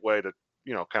a great way to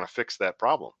kind of fix that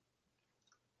problem.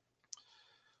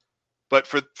 But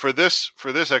for this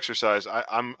exercise,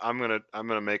 I'm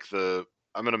gonna make the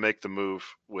move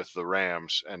with the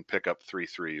Rams and pick up 3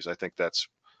 3s. I think that's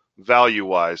value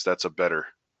wise, that's a better.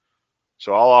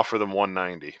 So I'll offer them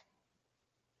 190.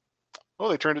 Oh,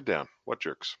 they turned it down. What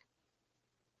jerks?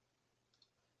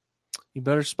 You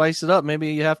better spice it up.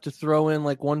 Maybe you have to throw in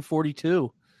like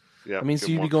 142. Yeah, I mean, so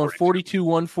you'd be going 42,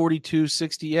 142,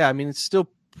 60. Yeah, I mean, it's still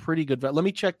pretty good. Let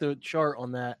me check the chart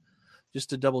on that just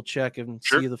to double check and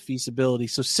see the feasibility.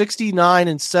 So 69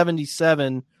 and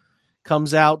 77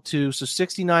 comes out to, so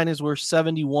 69 is worth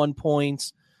 71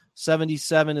 points.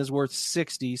 77 is worth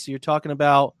 60. So you're talking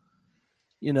about,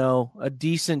 a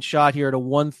decent shot here at a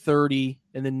 130.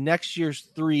 And then next year's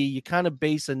 3, you kind of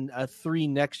base a 3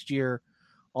 next year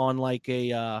on like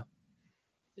a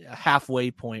halfway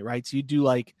point, right? So you do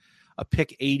like a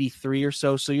pick 83 or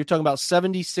so. So you're talking about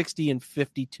 70, 60, and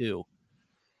 52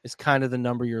 is kind of the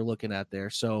number you're looking at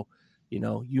there. So,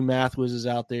 you math whizzes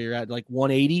out there, you're at like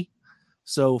 180.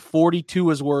 So 42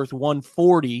 is worth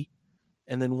 140,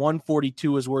 and then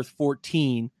 142 is worth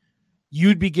 14.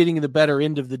 You'd be getting the better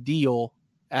end of the deal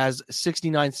as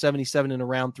 69, 77 in a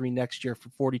round 3 next year for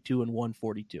 42 and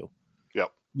 142.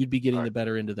 Yep. You'd be getting the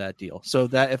better end of that deal. So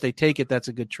that if they take it, that's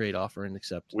a good trade offer and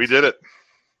acceptance. We did it.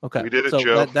 Okay. We did it, so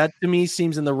Joe. That to me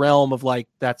seems in the realm of like,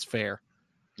 that's fair.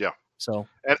 Yeah. So,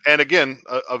 and again,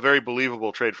 a very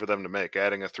believable trade for them to make,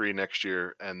 adding a 3 next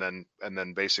year and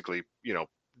then basically,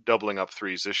 doubling up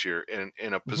 3s this year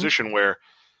in a position where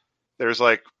there's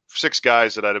like 6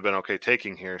 guys that I'd have been okay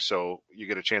taking here. So you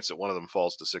get a chance that one of them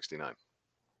falls to 69.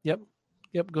 Yep.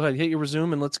 Go ahead. Hit your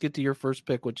resume and let's get to your first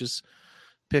pick, which is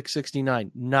pick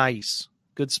 69. Nice.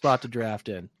 Good spot to draft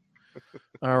in.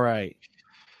 All right.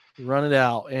 Run it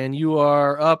out. And you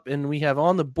are up, and we have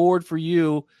on the board for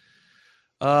you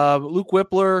Luke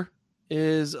Whippler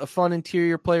is a fun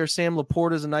interior player. Sam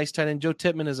Laporta is a nice tight end. Joe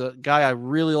Tippmann is a guy I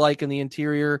really like in the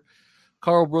interior.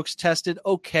 Carl Brooks tested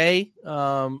okay.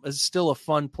 Is still a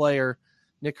fun player.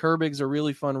 Nick Herbig's a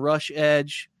really fun rush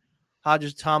edge.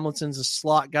 Hodges Tomlinson's a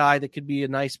slot guy that could be a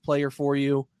nice player for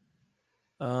you.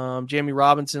 Jamie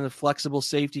Robinson, a flexible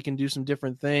safety, can do some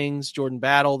different things. Jordan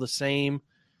Battle, the same.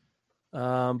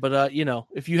 But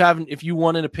if you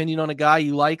want an opinion on a guy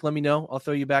you like, let me know. I'll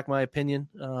throw you back my opinion.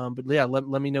 But yeah,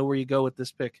 let me know where you go with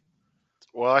this pick.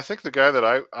 Well, I think the guy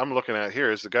that I'm looking at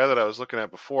here is the guy that I was looking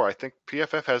at before. I think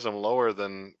PFF has him lower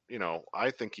than,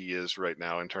 I think he is right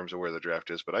now in terms of where the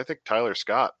draft is. But I think Tyler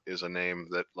Scott is a name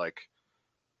that, like,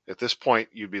 at this point,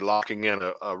 you'd be locking in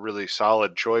a really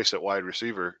solid choice at wide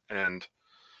receiver. And,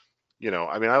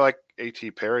 I like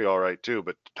A.T. Perry all right too,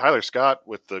 but Tyler Scott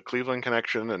with the Cleveland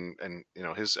connection and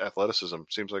his athleticism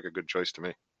seems like a good choice to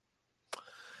me.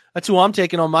 That's who I'm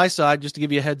taking on my side, just to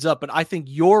give you a heads up. But I think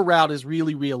your route is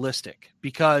really realistic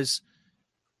because,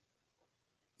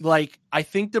 I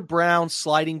think the Browns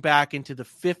sliding back into the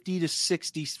 50 to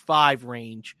 65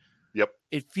 range. Yep.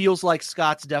 It feels like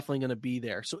Scott's definitely going to be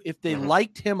there. So if they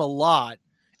liked him a lot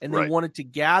and they wanted to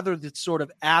gather the sort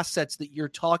of assets that you're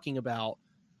talking about,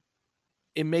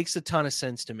 it makes a ton of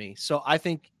sense to me. So I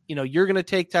think, you're going to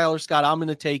take Tyler Scott. I'm going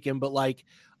to take him. But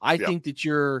I think that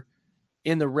you're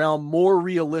in the realm more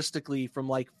realistically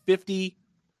from 50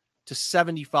 to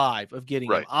 75 of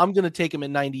getting him. I'm going to take him at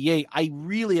 98. I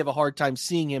really have a hard time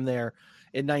seeing him there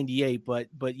at 98, but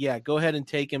yeah, go ahead and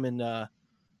take him and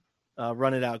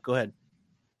run it out. Go ahead.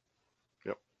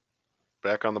 Yep.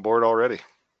 Back on the board already.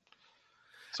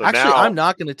 So actually, now, I'm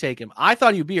not going to take him. I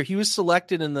thought he'd be here. He was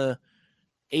selected in the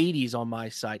 80s on my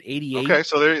side, 88. Okay.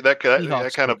 So that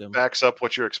kind of backs up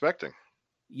what you're expecting.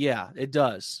 Yeah, it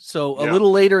does. So a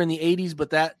little later in the 80s, but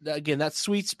that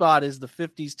sweet spot is the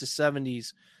 50s to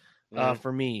 70s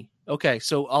for me. Okay,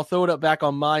 so I'll throw it up back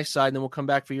on my side, and then we'll come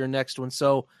back for your next one.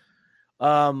 So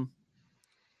I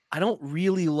don't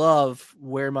really love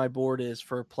where my board is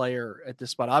for a player at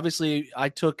this spot. Obviously, I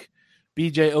took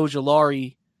B.J.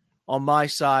 Ojulari on my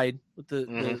side with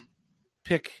the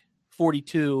pick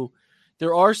 42.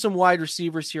 There are some wide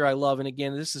receivers here I love, and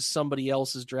again, this is somebody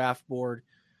else's draft board.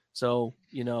 So,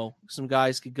 some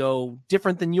guys could go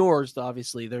different than yours,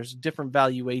 obviously. There's different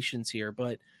valuations here.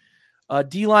 But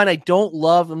D-line I don't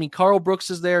love. Carl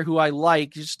Brooks is there, who I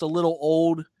like. He's just a little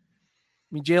old.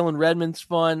 Jalen Redmond's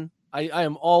fun. I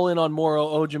am all in on Moro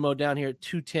Ojimo down here at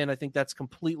 210. I think that's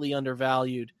completely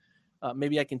undervalued.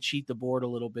 Maybe I can cheat the board a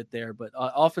little bit there. But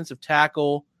offensive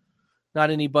tackle, not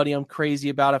anybody I'm crazy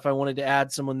about if I wanted to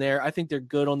add someone there. I think they're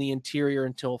good on the interior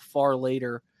until far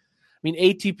later.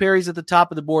 A.T. Perry's at the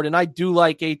top of the board, and I do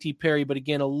like A.T. Perry, but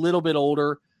again, a little bit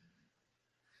older.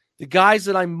 The guys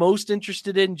that I'm most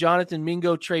interested in, Jonathan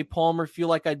Mingo, Trey Palmer, feel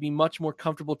like I'd be much more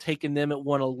comfortable taking them at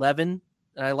 111.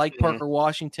 And I like Parker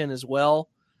Washington as well.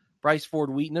 Bryce Ford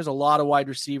Wheaton. There's a lot of wide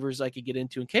receivers I could get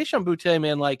into. And Kayshon Boutte,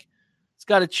 man, it's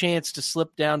got a chance to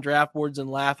slip down draft boards and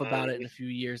laugh about it in a few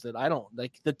years that I don't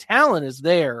like. The talent is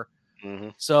there.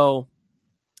 So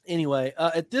anyway,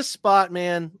 at this spot,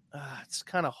 man, it's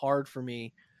kind of hard for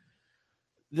me.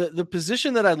 The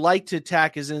position that I'd like to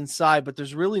attack is inside, but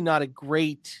there's really not a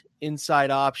great inside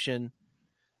option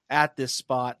at this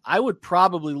spot. I would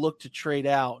probably look to trade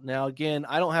out. Now, again,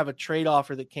 I don't have a trade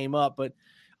offer that came up, but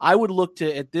I would look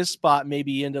to, at this spot,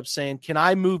 maybe end up saying, can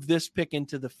I move this pick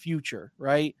into the future,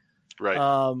 right?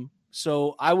 Right.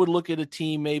 So I would look at a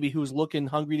team maybe who's looking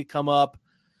hungry to come up,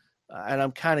 and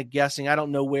I'm kind of guessing. I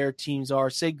don't know where teams are.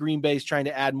 Say Green Bay's trying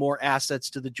to add more assets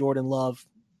to the Jordan Love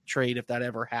trade, if that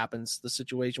ever happens, the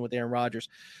situation with Aaron Rodgers.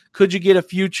 Could you get a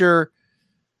future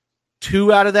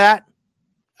 2 out of that?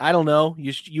 I don't know.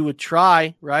 You would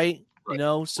try, right?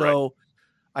 So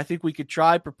I think we could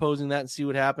try proposing that and see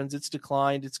what happens. It's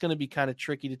declined. It's going to be kind of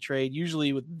tricky to trade.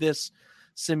 Usually with this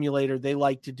simulator, they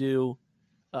like to do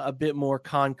a bit more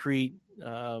concrete,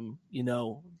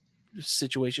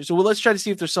 situation. So let's try to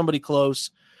see if there's somebody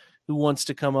close. who wants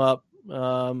to come up.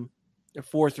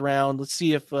 Fourth round. Let's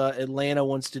see if Atlanta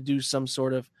wants to do some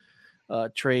sort of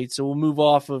trade. So we'll move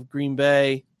off of Green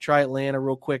Bay, try Atlanta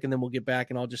real quick, and then we'll get back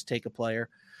and I'll just take a player.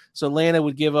 So Atlanta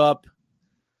would give up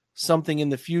something in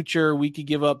the future. We could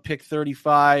give up pick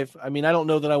 35. I mean, I don't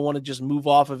know that I want to just move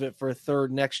off of it for a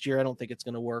third next year. I don't think it's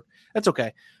going to work. That's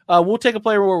okay. We'll take a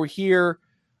player while we're here.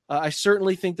 I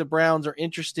certainly think the Browns are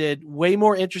way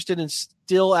more interested in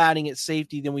still adding at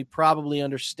safety than we probably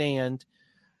understand.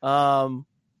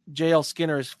 JL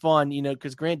Skinner is fun,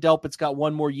 because Grant Delpit's got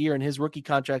one more year and his rookie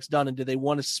contract's done. And do they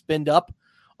want to spend up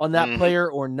on that player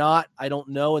or not? I don't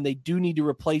know. And they do need to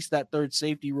replace that third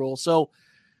safety role. So,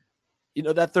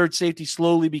 that third safety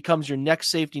slowly becomes your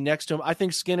next safety next to him. I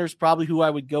think Skinner's probably who I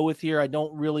would go with here. I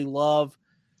don't really love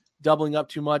doubling up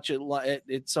too much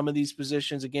at some of these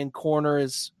positions. Again, corner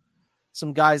is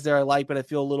some guys there I like, but I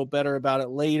feel a little better about it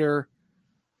later.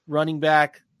 Running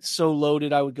back, so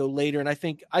loaded, I would go later. And I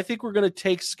think we're going to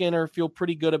take Skinner, feel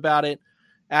pretty good about it,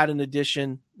 add an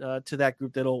addition to that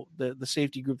group the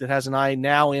safety group that has an eye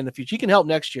now and the future. He can help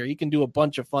next year. He can do a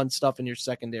bunch of fun stuff in your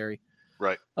secondary.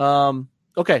 Right.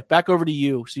 Okay, back over to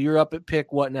you. So you're up at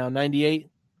pick what now? 98?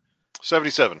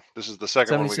 77. This is the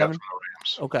second 77? one we got from the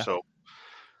Rams. Okay. So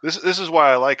this is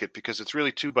why I like it, because it's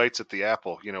really two bites at the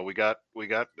apple. We got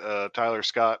Tyler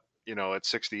Scott, at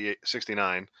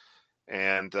 69,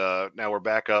 and now we're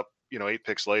back up, 8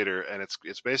 picks later, and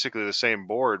it's basically the same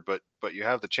board, but you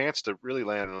have the chance to really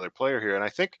land another player here. And I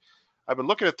think I've been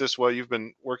looking at this while you've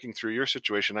been working through your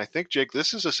situation. I think, Jake,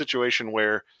 this is a situation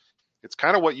where it's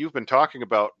kind of what you've been talking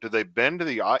about. Do they bend to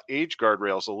the age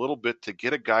guardrails a little bit to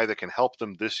get a guy that can help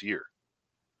them this year?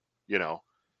 You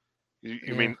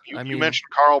mentioned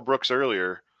Carl Brooks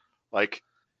earlier. Like,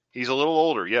 he's a little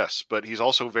older, yes, but he's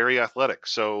also very athletic.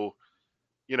 So,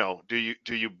 do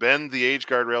you bend the age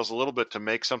guardrails a little bit to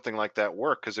make something like that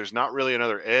work? Because there's not really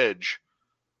another edge.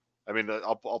 I mean,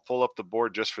 I'll pull up the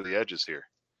board just for the edges here.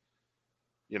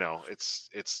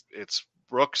 It's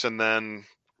Brooks and then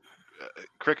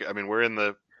Cricket. I mean, we're in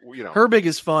the Herbig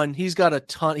is fun. He's got a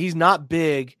ton. He's not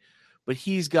big, but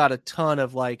he's got a ton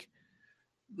of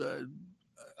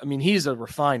he's a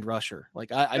refined rusher.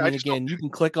 Again, you can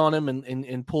click on him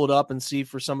and pull it up and see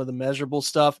for some of the measurable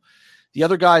stuff. The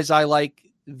other guys I like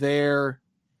there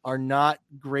are not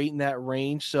great in that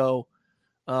range. So,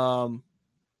 again,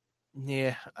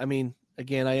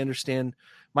 I understand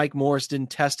Mike Morris didn't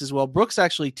test as well. Brooks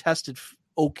actually tested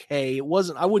okay.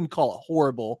 I wouldn't call it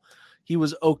horrible. He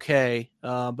was okay,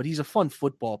 but he's a fun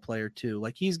football player too.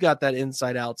 Like, he's got that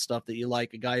inside out stuff that you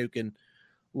like, a guy who can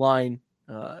line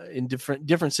in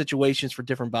different situations for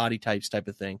different body types type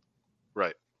of thing.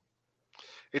 Right.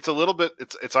 It's a little bit,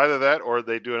 it's either that or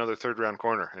they do another third round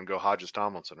corner and go Hodges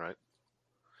Tomlinson, right?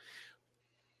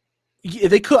 Yeah,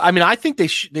 they could. I mean, I think they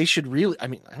should really, I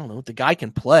don't know, the guy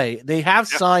can play. They have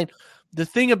signed. The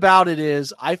thing about it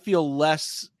is I feel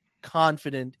less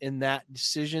confident in that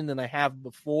decision than I have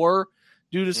before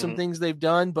due to some things they've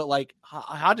done. But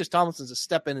Hodges Tomlinson's a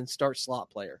step in and start slot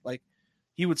player. Like,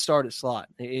 he would start at slot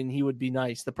and he would be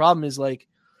nice. The problem is,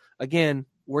 again,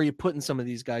 where you putting some of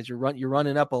these guys, you're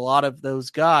running up a lot of those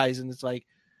guys. And it's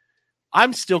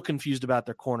I'm still confused about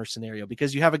their corner scenario,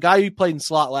 because you have a guy who played in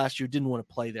slot last year, didn't want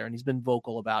to play there, and he's been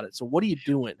vocal about it. So what are you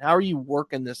doing? How are you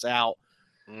working this out?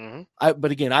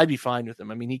 But again, I'd be fine with him.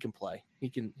 I mean, he can play. He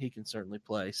can certainly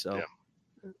play. So,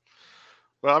 yeah.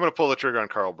 Well, I'm going to pull the trigger on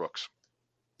Carl Brooks.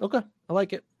 Okay. I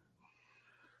like it.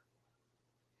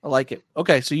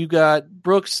 Okay. So you got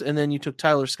Brooks, and then you took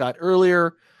Tyler Scott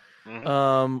earlier. We're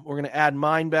going to add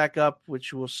mine back up,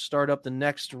 which will start up the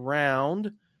next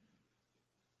round.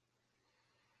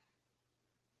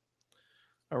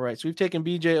 All right. So we've taken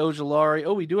BJ Ojulari.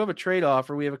 Oh, we do have a trade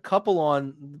offer. We have a couple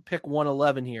on pick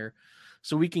 111 here.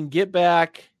 So we can get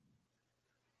back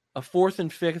a 4th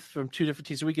and 5th from two different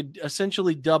teams. So we could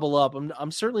essentially double up.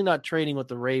 I'm certainly not trading with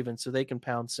the Ravens, so they can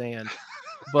pound sand.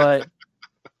 But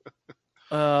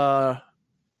let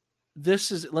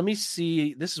me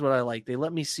see. This is what I like. They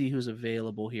let me see who's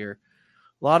available here.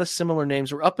 A lot of similar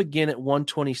names. We're up again at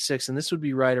 126, and this would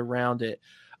be right around it.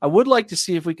 I would like to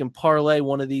see if we can parlay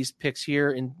one of these picks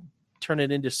here and turn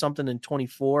it into something in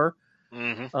 24.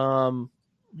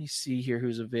 Let me see here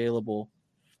who's available.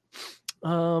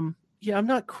 I'm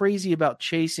not crazy about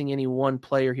chasing any one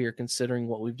player here, considering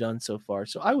what we've done so far.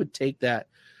 So I would take that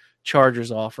Chargers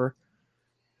offer.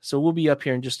 So we'll be up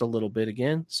here in just a little bit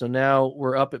again. So now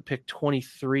we're up at pick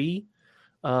 23.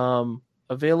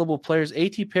 Available players.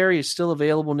 A.T. Perry is still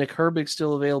available. Nick Herbig's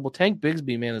still available. Tank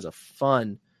Bigsby, man, is a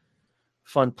fun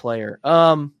player.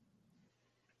 Boy,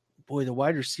 the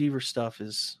wide receiver stuff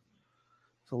is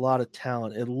a lot of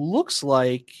talent. It looks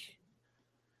like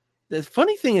The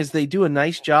funny thing is they do a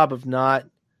nice job of not,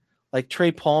 like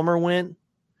Trey Palmer went,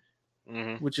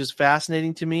 which is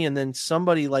fascinating to me. And then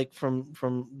somebody like from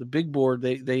the big board,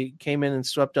 they came in and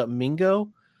swept up Mingo,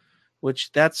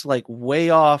 which that's like way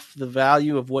off the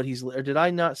value of what he's. Or did I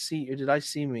not see? Or did I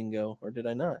see Mingo? Or did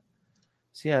I not?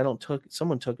 See,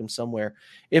 someone took him somewhere.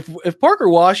 If Parker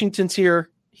Washington's here,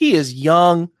 he is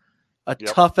young, a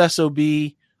tough SOB.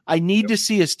 I need to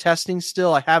see his testing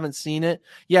still. I haven't seen it.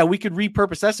 Yeah, we could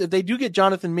repurpose. That's if they do get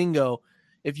Jonathan Mingo.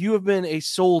 If you have been a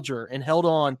soldier and held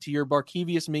on to your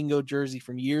Barkevius Mingo jersey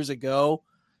from years ago,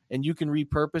 and you can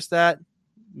repurpose that,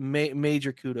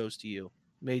 major kudos to you.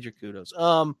 Major kudos.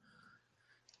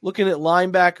 Looking at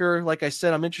linebacker, like I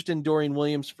said, I'm interested in Dorian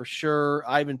Williams for sure.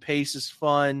 Ivan Pace is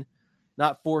fun.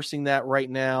 Not forcing that right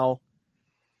now.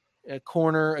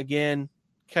 Corner, again,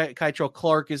 Kytrell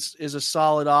Clark is a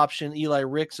solid option. Eli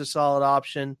Rick's a solid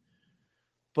option.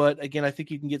 But, again, I think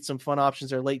you can get some fun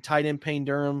options there. Late tight end, Payne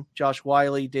Durham, Josh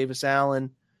Wiley, Davis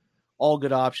Allen, all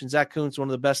good options. Zach Kuntz, one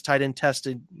of the best tight end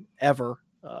tested ever,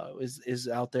 is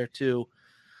out there too.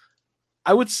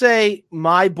 I would say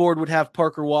my board would have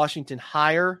Parker Washington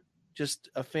higher, just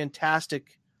a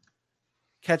fantastic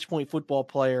catch point football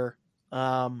player.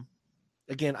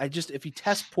 Again, if he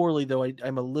tests poorly, though,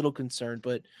 I'm a little concerned,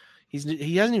 but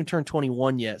he hasn't even turned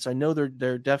 21 yet. So I know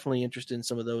they're definitely interested in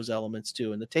some of those elements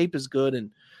too. And the tape is good. And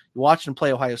you watched him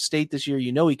play Ohio State this year.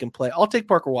 You know he can play. I'll take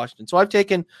Parker Washington. So I've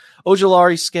taken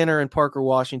Ojulari, Skinner, and Parker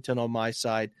Washington on my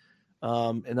side.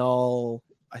 I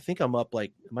think I'm up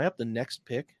am I up the next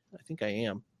pick? I think I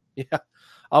am. Yeah.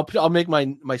 I'll make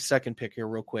my second pick here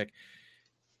real quick.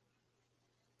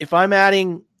 If I'm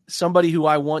adding somebody who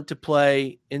I want to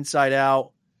play inside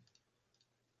out,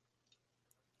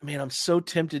 man, I'm so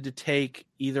tempted to take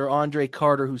either Andre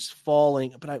Carter, who's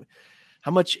falling, but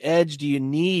how much edge do you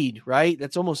need, right?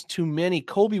 That's almost too many.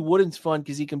 Colby Wooden's fun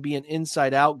because he can be an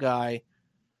inside-out guy.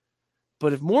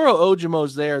 But if Moro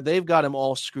Ojomo's there, they've got him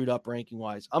all screwed up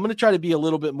ranking-wise. I'm going to try to be a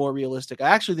little bit more realistic. I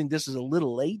actually think this is a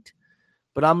little late,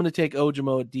 but I'm going to take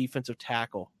Ojomo at defensive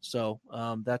tackle. So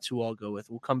that's who I'll go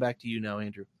with. We'll come back to you now,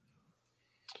 Andrew.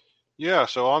 Yeah,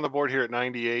 so on the board here at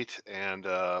 98, and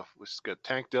we've got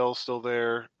Tank Dell still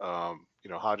there.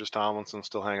 Hodges Tomlinson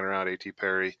still hanging around. A.T.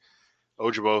 Perry,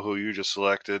 Ojabo, who you just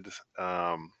selected.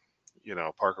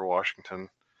 Parker Washington.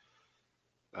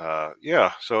 So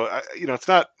it's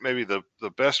not maybe the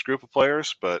best group of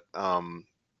players, but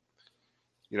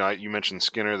you mentioned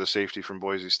Skinner, the safety from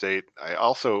Boise State. I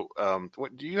also,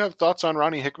 do you have thoughts on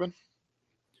Ronnie Hickman?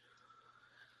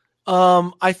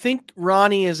 I think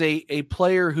Ronnie is a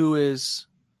player who is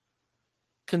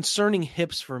concerning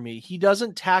hips for me. He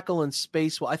doesn't tackle in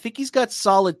space well. I think he's got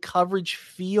solid coverage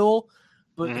feel,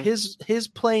 but his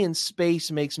play in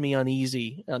space makes me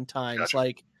uneasy on times.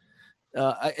 Gotcha.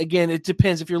 Again, it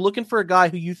depends. If you're looking for a guy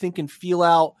who you think can feel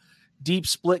out deep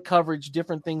split coverage,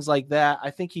 different things like that,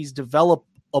 I think he's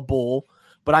developable,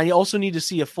 but I also need to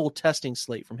see a full testing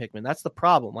slate from Hickman. That's the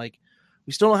problem.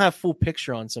 We still don't have full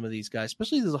picture on some of these guys,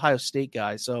 especially these Ohio State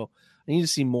guys. So I need to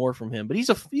see more from him, but he's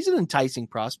an enticing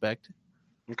prospect.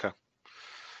 Okay.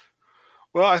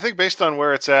 Well, I think based on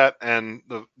where it's at and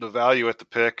the value at the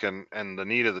pick and the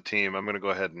need of the team, I'm going to go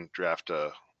ahead and draft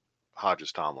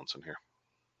Hodges Tomlinson here.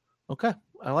 Okay.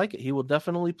 I like it. He will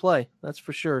definitely play. That's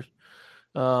for sure.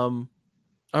 All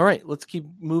right, let's keep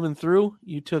moving through.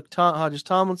 You took Hodges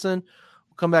Tomlinson.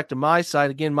 We'll come back to my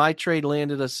side. Again, my trade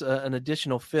landed us an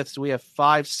additional fifth. So we have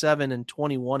 5, 7, and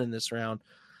 21 in this round.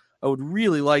 I would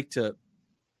really like to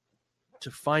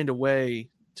find a way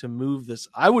to move this.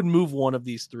 I would move one of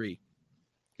these three.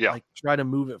 Yeah. Try to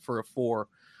move it for a 4.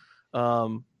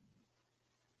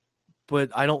 But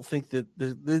I don't think that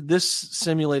this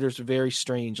simulator is very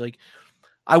strange.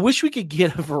 I wish we could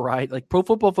get a variety. Pro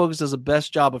Football Focus does the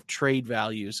best job of trade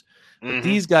values, but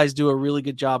these guys do a really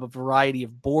good job of variety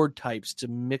of board types to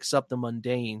mix up the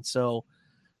mundane. So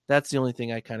that's the only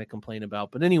thing I kind of complain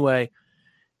about. But anyway,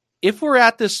 if we're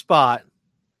at this spot,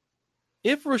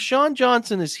 if Rashawn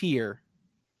Johnson is here,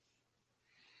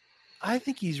 I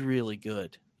think he's really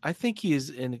good. I think he is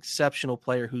an exceptional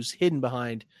player who's hidden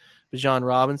behind Bijan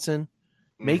Robinson,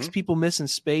 makes people miss in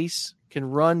space, can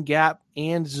run gap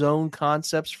and zone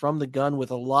concepts from the gun with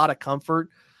a lot of comfort.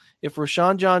 If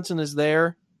Rashawn Johnson is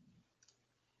there,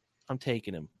 I'm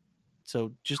taking him.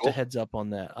 So just a heads up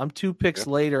on that. I'm 2 picks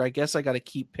later. I guess I got to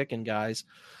keep picking guys.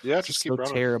 Yeah, just keep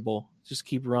running. Terrible. Just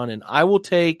keep running. I will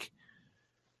take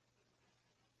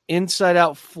inside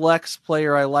out flex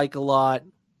player I like a lot.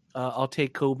 I'll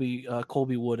take Colby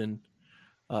Wooden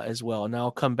as well. And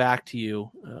I'll come back to you,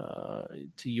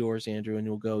 to yours, Andrew, and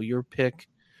you'll go. Your pick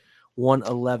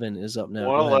 111 is up now.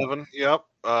 111. Yep.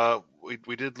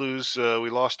 we did lose. We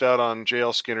lost out on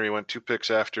JL Skinner. He went 2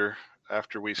 picks after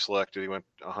we selected. He went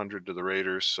 100 to the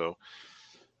Raiders, so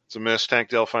it's a miss. Tank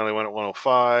Dell finally went at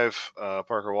 105.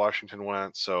 Parker Washington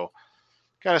went. So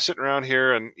kind of sitting around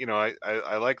here, and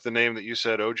I like the name that you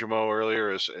said, Ojimo,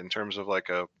 earlier, is in terms of like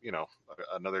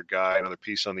another guy, another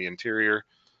piece on the interior.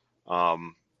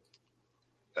 And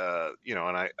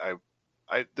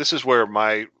I this is where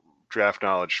my draft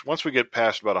knowledge, once we get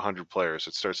past about 100 players,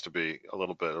 it starts to be a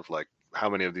little bit of like, how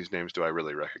many of these names do I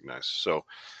really recognize? So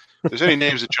if there's any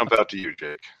names that jump out to you,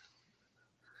 Jake.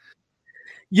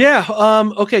 Yeah.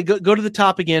 Okay. Go to the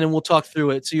top again and we'll talk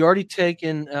through it. So you already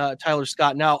taken Tyler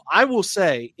Scott. Now I will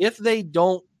say, if they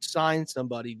don't sign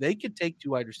somebody, they could take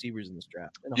 2 wide receivers in this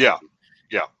draft. Yeah.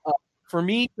 For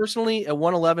me personally, at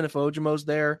 111, if Ojimo's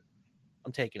there,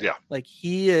 I'm taking it. Yeah. Like,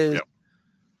 he is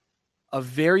a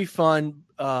very fun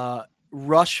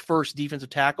rush first defensive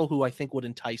tackle who I think would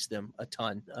entice them a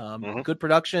ton. Good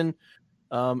production.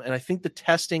 And I think the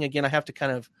testing, again, I have to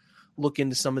kind of look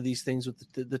into some of these things with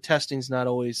the testing's not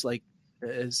always like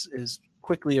as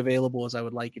quickly available as I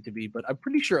would like it to be, but I'm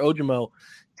pretty sure Ojimo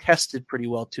tested pretty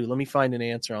well too. Let me find an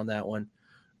answer on that one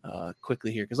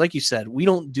quickly here. Cause like you said, we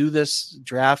don't do this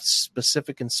draft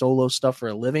specific and solo stuff for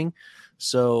a living.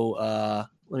 So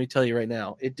let me tell you right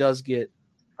now,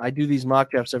 I do these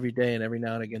mock drafts every day, and every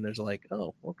now and again there's like,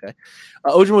 oh, okay.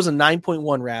 Ojimo was a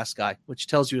 9.1 RAS guy, which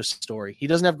tells you a story. He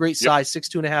doesn't have great size,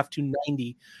 6'2.5",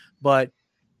 290, but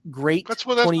great. That's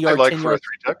what I like for a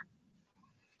 3-tech.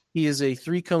 He is a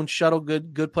 3-cone shuttle,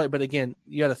 good play. But again,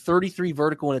 you got a 33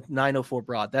 vertical and a 904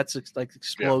 broad. That's like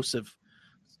explosive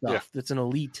stuff. Yeah. That's an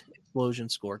elite explosion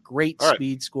score. Great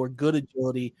speed score, good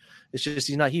agility. It's just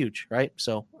he's not huge, right?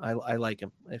 So I like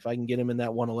him. If I can get him in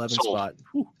that 111 spot.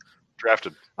 Whew.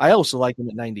 Drafted. I also like him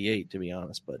at 98, to be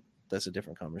honest, but that's a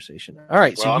different conversation. All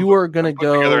right, well, so you are going to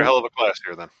go together a hell of a class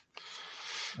here, then.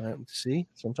 See,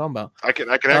 that's what I'm talking about. I can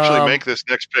actually make this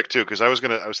next pick too, because I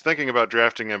was thinking about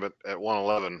drafting him at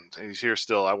 111. He's here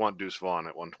still. I want Deuce Vaughn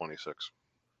at 126.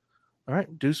 All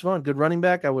right, Deuce Vaughn, good running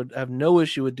back. I would have no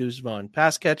issue with Deuce Vaughn.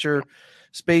 Pass catcher,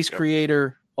 space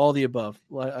creator, all the above.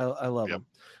 I love him.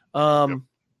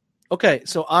 Okay,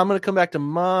 so I'm going to come back to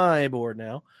my board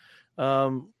now.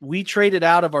 We traded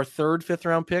out of our 3rd 5th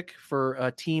round pick for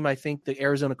a team. I think the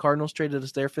Arizona Cardinals traded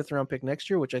us their 5th round pick next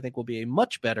year, which I think will be a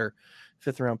much better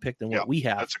 5th round pick than what we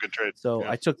have. That's a good trade. So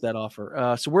I took that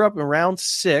offer. So we're up in round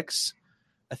 6.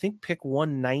 I think pick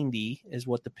 190 is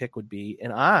what the pick would be.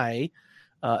 And I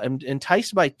am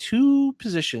enticed by 2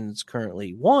 positions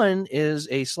currently. One is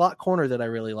a slot corner that I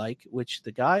really like, which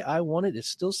the guy I wanted is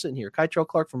still sitting here. Kytrell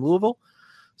Clark from Louisville.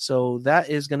 So that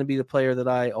is going to be the player that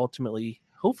I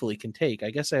hopefully can take. I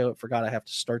guess I forgot I have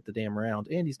to start the damn round,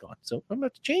 and he's gone. So I'm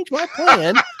going to change my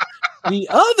plan. The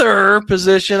other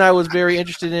position I was very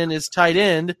interested in is tight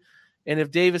end. And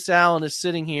if Davis Allen is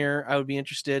sitting here, I would be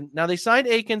interested. Now, they signed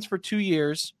Akins for 2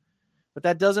 years, but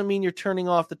that doesn't mean you're turning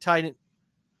off the tight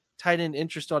end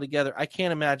interest altogether. I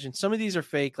can't imagine. Some of these are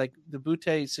fake, like the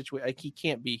Butte situation. Like, he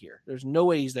can't be here. There's no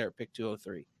way he's there at pick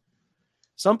 203.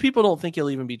 Some people don't think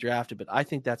he'll even be drafted, but I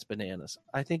think that's bananas.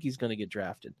 I think he's going to get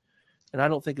drafted. And I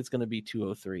don't think it's going to be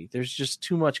 203. There's just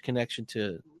too much connection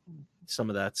to some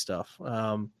of that stuff.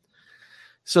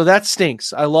 So that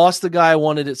stinks. I lost the guy I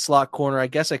wanted at slot corner. I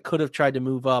guess I could have tried to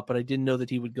move up, but I didn't know that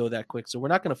he would go that quick. So we're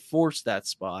not going to force that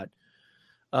spot.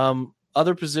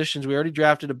 Other positions, we already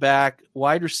drafted a back.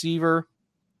 Wide receiver.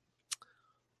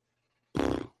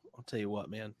 I'll tell you what,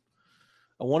 man.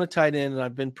 I want a tight end, and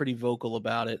I've been pretty vocal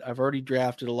about it. I've already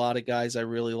drafted a lot of guys I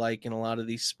really like in a lot of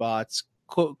these spots.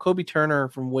 Kobe Turner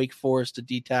from Wake Forest to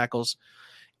D tackles.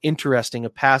 Interesting, a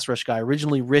pass rush guy.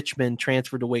 Originally Richmond,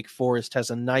 transferred to Wake Forest, has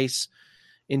a nice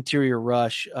interior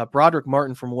rush. Broderick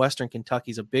Martin from Western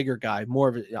Kentucky is a bigger guy, more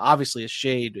of obviously a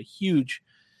shade, a huge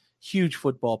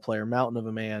football player, mountain of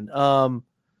a man.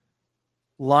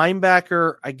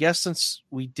 Linebacker, I guess since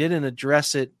we didn't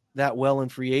address it that well in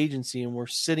free agency and we're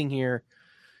sitting here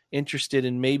interested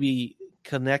in maybe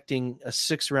connecting a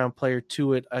 6th-round player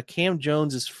to it. Cam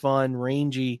Jones is fun,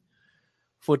 rangy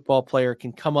football player,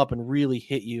 can come up and really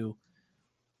hit you.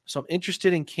 So I'm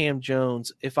interested in Cam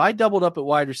Jones. If I doubled up at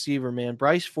wide receiver, man,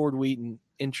 Bryce Ford-Wheaton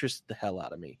interests the hell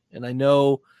out of me. And I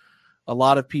know a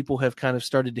lot of people have kind of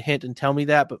started to hint and tell me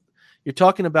that, but you're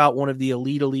talking about one of the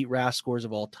elite RAS scores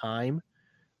of all time.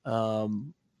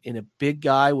 In a big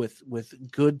guy with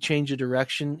good change of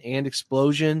direction and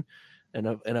explosion and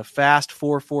a fast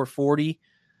 4.40.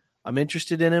 I'm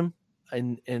interested in him,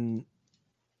 and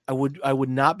I would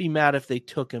not be mad if they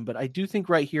took him, but I do think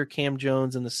right here Cam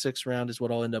Jones in the 6th round is what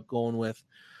I'll end up going with.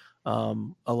 a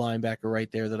linebacker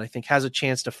right there that I think has a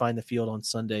chance to find the field on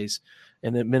Sundays,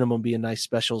 and at minimum be a nice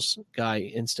specials guy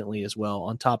instantly as well,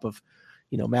 on top of,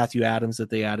 Matthew Adams that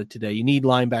they added today. You need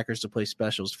linebackers to play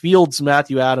specials. Fields,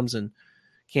 Matthew Adams, and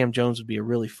Cam Jones would be a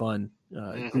really fun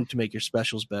group to make your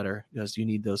specials better, because you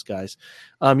need those guys.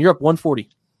 You're up 140.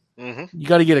 You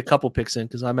got to get a couple picks in,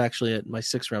 because I'm actually at my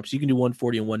 6th round, so you can do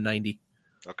 140 and 190.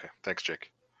 Okay, thanks,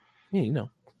 Jake. Yeah,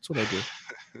 that's what I do.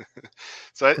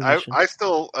 So I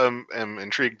still am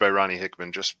intrigued by Ronnie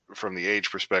Hickman, just from the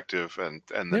age perspective and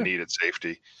the need at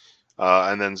safety.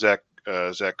 And then Zach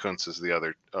Kuntz is the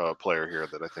other player here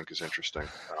that I think is interesting.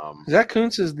 Zach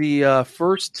Kuntz is the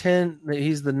first 10.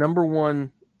 He's the number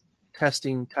 1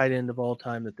 testing tight end of all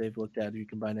time that they've looked at. You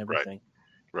combine everything.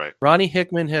 Right. Ronnie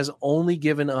Hickman has only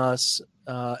given us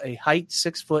a height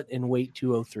 6 foot and weight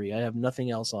 203. I have nothing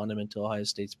else on him until Ohio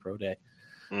State's pro day.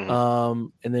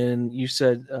 And then you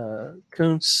said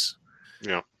Kuntz.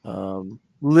 Yeah.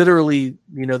 Literally,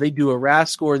 they do a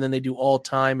RAS score and then they do all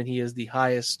time, and he is the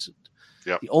highest.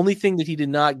 Yep. The only thing that he did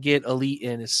not get elite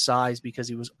in is size, because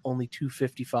he was only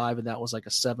 255, and that was like a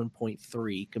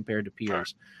 7.3 compared to peers.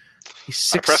 Right. He's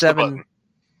 6'7",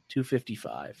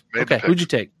 255. Okay, who'd you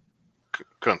take?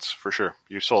 Kuntz, for sure.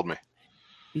 You sold me.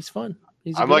 He's fun.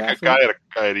 I'm like athlete. A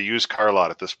guy at a used car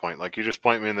lot at this point. Like, you just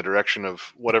point me in the direction of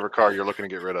whatever car you're looking to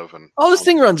get rid of. And this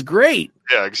thing runs great.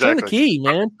 Yeah, exactly. Turn the key,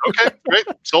 man. Okay, great.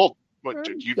 Sold. What,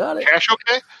 you got it. Cash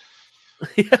okay?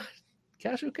 Yeah,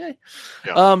 cash okay.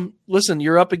 Yeah. Listen,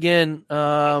 you're up again.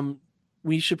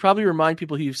 We should probably remind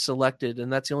people who you've selected,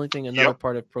 and that's the only thing, another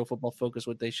part of Pro Football Focus,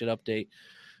 what they should update.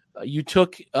 You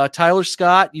took Tyler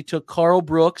Scott. You took Carl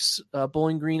Brooks,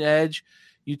 Bowling Green edge.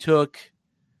 You took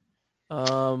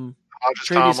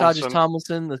Travius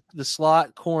Hodges-Tomlinson, the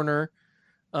slot corner.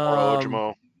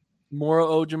 Moro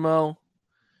Ojimo,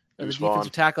 the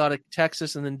defensive tackle out of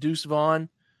Texas, and then Deuce Vaughn,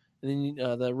 and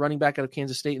then the running back out of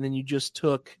Kansas State, and then you just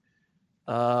took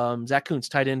Zach Kuntz,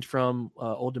 tight end from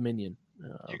Old Dominion.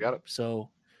 You got it. So,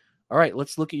 all right,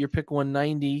 let's look at your pick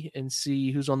 190 and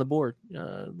see who's on the board.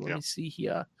 Let me see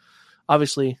here.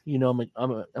 Obviously,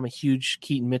 I'm a huge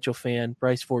Keaton Mitchell fan.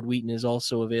 Bryce Ford Wheaton is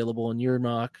also available in your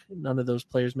mock. None of those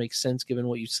players make sense given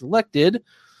what you selected.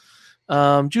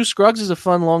 Juice Scruggs is a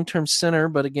fun long-term center,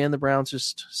 but again, the Browns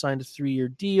just signed a 3-year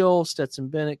deal. Stetson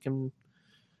Bennett can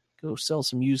go sell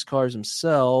some used cars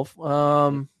himself.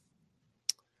 Although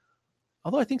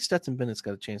I think Stetson Bennett's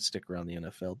got a chance to stick around the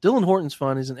NFL. Dylan Horton's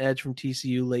fun. He's an edge from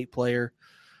TCU, late player,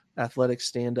 athletic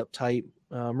stand-up type.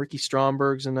 Ricky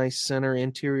Stromberg's a nice center,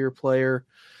 interior player.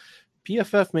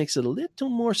 PFF makes it a little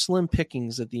more slim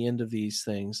pickings at the end of these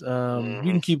things. You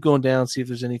can keep going down, see if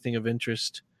there's anything of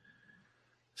interest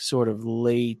sort of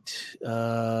late.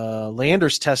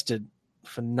 Landers tested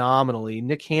phenomenally.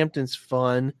 Nick Hampton's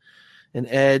fun, an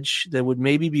edge that would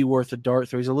maybe be worth a dart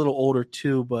throw. He's a little older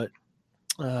too, but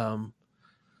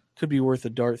could be worth a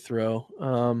dart throw.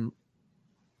 Go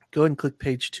ahead and click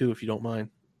page 2 if you don't mind.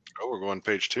 Oh, we're going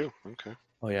page 2. Okay.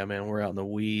 Oh, yeah, man. We're out in the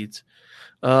weeds.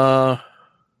 DJ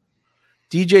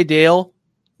Dale,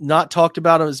 not talked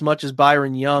about him as much as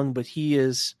Byron Young, but he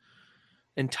is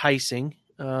enticing.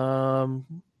 You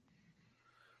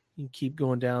can keep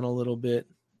going down a little bit.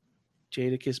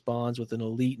 Jadakiss Bonds with an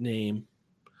elite name.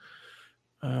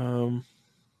 It'd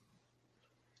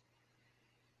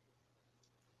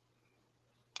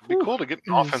be cool to get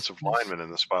an offensive lineman in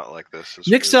the spot like this.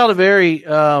 Nick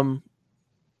Saldivari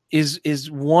is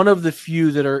one of the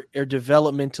few that are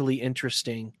developmentally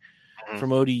interesting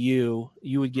from ODU.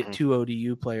 You would get 2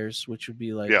 ODU players, which would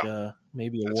be like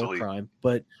maybe a war crime.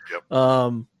 But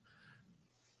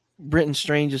Brenton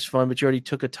Strange is fun, but you already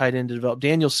took a tight end to develop.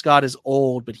 Daniel Scott is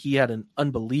old, but he had an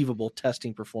unbelievable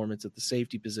testing performance at the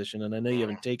safety position, and I know you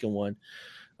haven't taken one.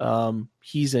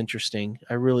 He's interesting.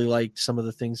 I really liked some of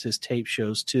the things his tape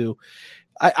shows too.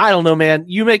 I don't know, man.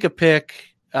 You make a pick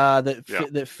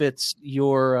that fits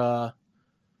your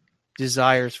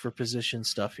desires for position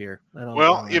stuff here.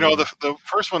 The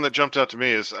first one that jumped out to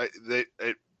me is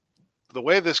the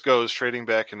way this goes, trading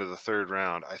back into the 3rd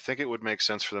round. I think it would make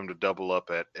sense for them to double up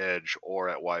at edge or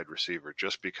at wide receiver,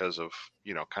 just because of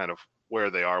kind of where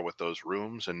they are with those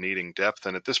rooms and needing depth.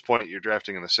 And at this point, you're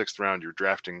drafting in the 6th round. You're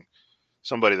drafting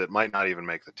somebody that might not even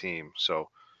make the team. So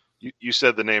you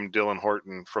said the name Dylan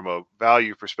Horton. From a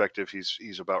value perspective,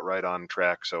 he's about right on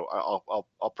track. So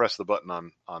I'll press the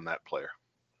button on that player.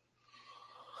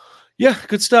 Yeah,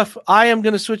 good stuff. I am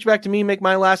going to switch back to me, make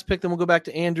my last pick, then we'll go back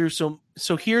to Andrew. So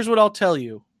here's what I'll tell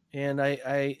you, and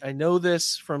I know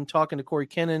this from talking to Corey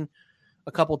Kennan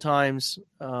a couple times.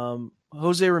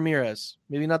 Jose Ramirez,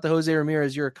 maybe not the Jose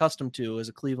Ramirez you're accustomed to as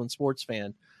a Cleveland sports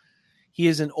fan. He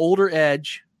is an older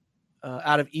edge.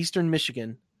 out of Eastern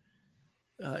Michigan.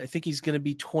 I think he's going to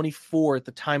be 24 at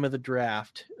the time of the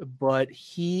draft, but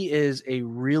he is a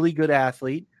really good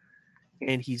athlete,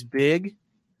 and he's big,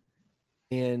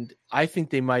 and I think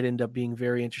they might end up being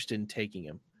very interested in taking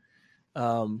him.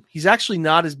 He's actually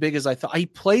not as big as I thought. He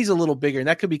plays a little bigger, and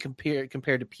that could be compared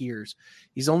to peers.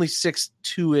 He's only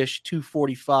 6'2"-ish,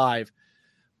 245,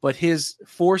 but his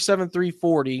 4.73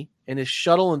 40 and his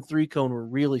shuttle and 3-cone were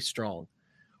really strong.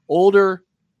 Older,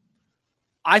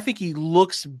 I think he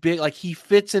looks big, like he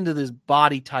fits into this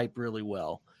body type really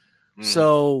well.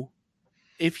 So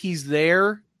if he's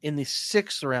there in the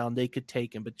 6th round, they could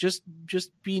take him, but just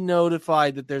be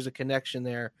notified that there's a connection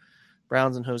there.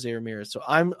 Browns and Jose Ramirez. So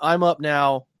I'm up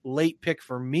now, late pick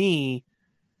for me,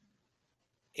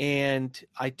 and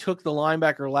I took the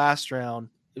linebacker last round.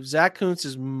 If Zach Kuntz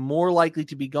is more likely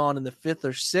to be gone in the 5th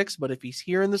or 6th, but if he's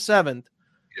here in the 7th,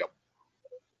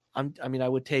 I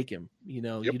would take him. You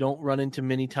don't run into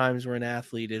many times where an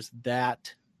athlete is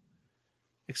that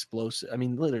explosive. I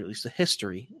mean, literally, it's the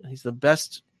history. He's the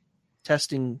best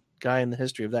testing guy in the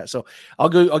history of that. So I'll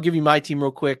give you my team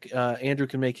real quick. Andrew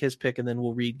can make his pick, and then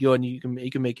we'll read. Go and you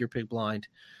can make your pick blind,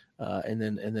 and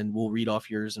then we'll read off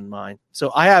yours and mine.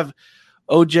 So I have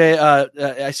OJ.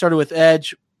 I started with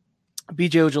Edge,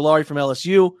 BJ Ojolari from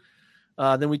LSU.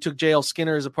 Then we took JL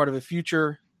Skinner as a part of a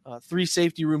future 3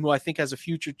 safety room, who I think has a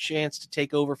future chance to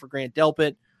take over for Grant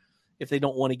Delpit. If they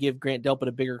don't want to give Grant Delpit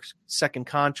a bigger second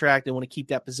contract, they want to keep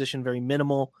that position very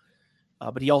minimal.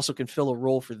 But he also can fill a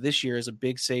role for this year as a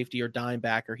big safety or dime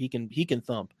backer. He can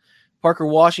thump. Parker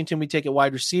Washington, we take at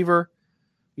wide receiver.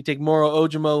 We take Moro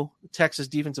Ojomo, Texas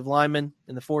defensive lineman,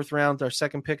 in the 4th round, our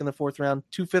second pick in the 4th round.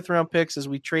 2 5th-round picks as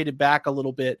we traded back a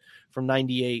little bit from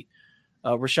 98.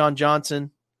 Rashawn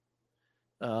Johnson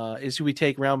is who we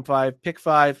take round 5, pick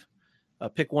 5.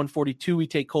 Pick 142, we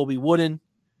take Colby Wooden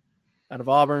out of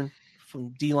Auburn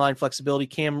from D-line flexibility.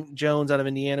 Cam Jones out of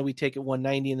Indiana, we take at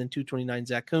 190, and then 229,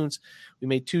 Zach Kuntz. We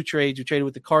made 2 trades. We traded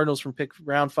with the Cardinals from pick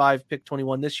round 5, pick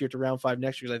 21 this year to round 5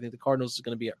 next year, because I think the Cardinals is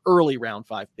going to be an early round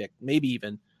 5 pick, maybe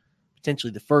even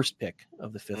potentially the first pick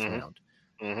of the 5th round.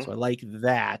 So I like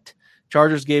that.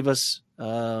 Chargers gave us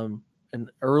an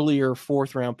earlier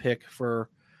 4th round pick for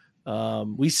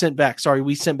we sent back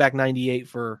 98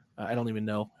 for I don't even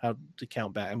know how to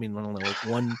count back. I mean, I don't know,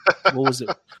 like what was it?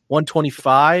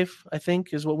 125, I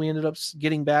think, is what we ended up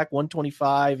getting back.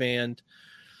 125, and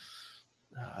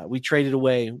we traded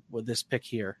away with this pick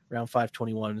here. Round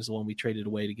 521 is the one we traded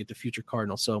away to get the future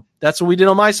Cardinal. So that's what we did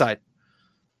on my side.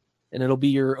 And it'll be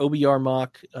your OBR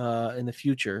mock in the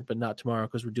future, but not tomorrow,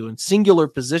 because we're doing singular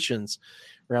positions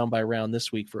round by round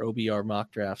this week for OBR mock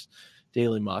drafts,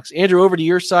 daily mocks. Andrew, over to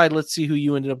your side. Let's see who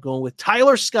you ended up going with.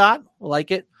 Tyler Scott, I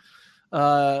like it.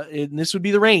 And this would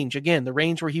be the range. Again, the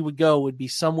range where he would go would be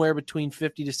somewhere between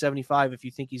 50 to 75. If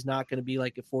you think he's not going to be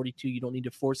like a 42, you don't need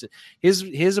to force it.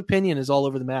 His opinion is all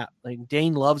over the map. Like,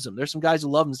 Dane loves him. There's some guys who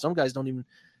love him. Some guys don't even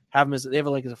have him as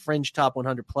a fringe top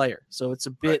 100 player. So it's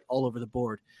a bit all over the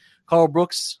board. Carl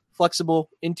Brooks, flexible,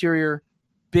 interior,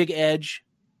 big edge,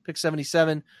 pick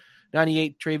 77.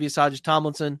 98, Travius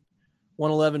Hodges-Tomlinson.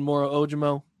 111, Moro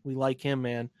Ojomo. We like him,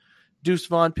 man. Deuce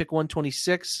Vaughn, pick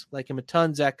 126. Like him a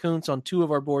ton. Zach Kuntz on 2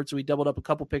 of our boards, so we doubled up a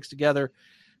couple picks together.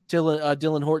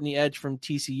 Dylan Horton, the edge from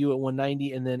TCU at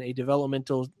 190, and then a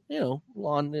developmental,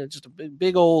 just a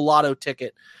big old lotto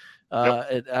ticket out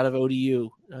of ODU.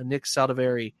 Nick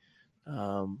Saldivari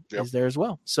is there as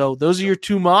well. So those are your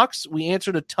 2 mocks. We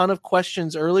answered a ton of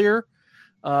questions earlier.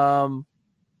 I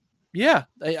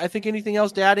think anything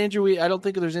else to add, Andrew? I don't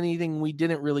think there's anything we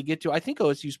didn't really get to. I think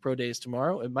OSU's pro day is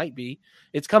tomorrow. It might be.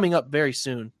 It's coming up very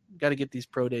soon. Got to get these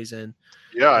pro days in.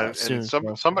 Yeah, and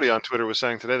somebody on Twitter was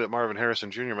saying today that Marvin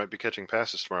Harrison Jr. might be catching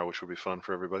passes tomorrow, which would be fun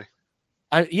for everybody.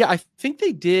 I think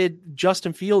they did.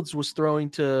 Justin Fields was throwing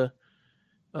to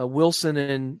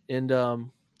Wilson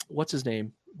and what's his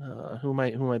name? Who am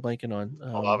I blanking on?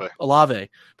 Olave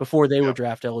before they were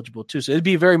draft eligible too. So it'd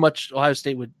be very much Ohio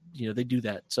State would, they do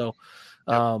that. So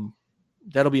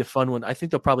that'll be a fun one. I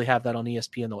think they'll probably have that on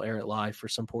ESPN. They'll air it live for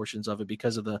some portions of it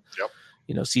because of the,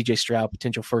 CJ Stroud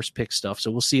potential first pick stuff.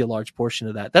 So we'll see a large portion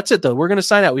of that. That's it though. We're going to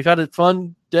sign out. We've had a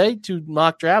fun day, 2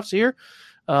 mock drafts here.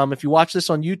 If you watch this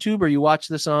on YouTube or you watch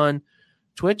this on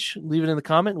Twitch, leave it in the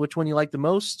comment which one you like the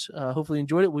most. Hopefully you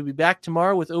enjoyed it. We'll be back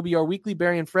tomorrow with OBR Weekly.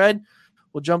 Barry and Fred.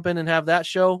 We'll jump in and have that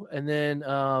show, and then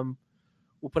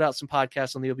we'll put out some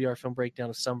podcasts on the OBR Film Breakdown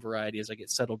of some variety as I get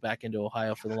settled back into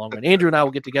Ohio for the long run. Andrew and I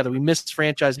will get together. We missed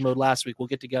franchise mode last week. We'll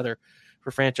get together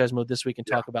for franchise mode this week and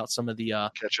talk about some of the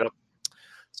catch up,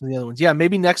 some of the other ones. Yeah,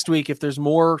 maybe next week if there's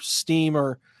more steam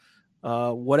or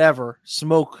whatever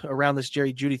smoke around this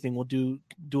Jerry Jeudy thing, we'll do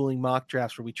dueling mock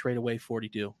drafts where we trade away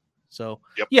 42. So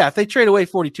yeah, if they trade away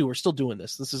 42, we're still doing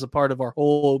this. This is a part of our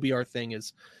whole OBR thing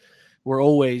is we're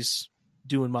always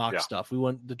doing mock stuff. We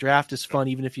want the draft is fun.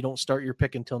 Even if you don't start your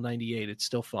pick until 98, it's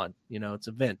still fun. It's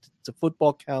an event. It's a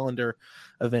football calendar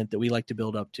event that we like to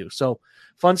build up to. So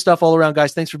fun stuff all around,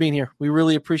 guys. Thanks for being here. We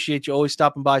really appreciate you always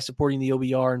stopping by, supporting the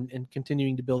OBR and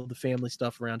continuing to build the family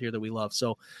stuff around here that we love.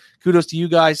 So kudos to you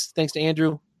guys. Thanks to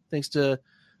Andrew. Thanks to,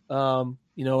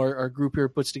 our group here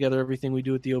puts together everything we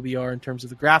do at the OBR in terms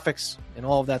of the graphics and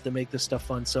all of that make this stuff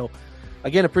fun. So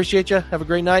again, appreciate you. Have a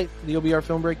great night. The OBR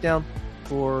Film Breakdown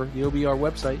for the OBR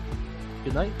website.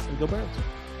 Good night and go Browns.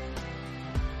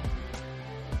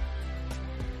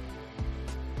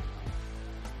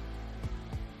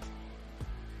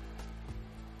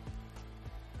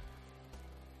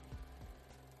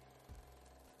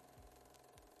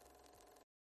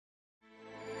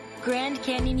 Grand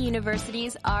Canyon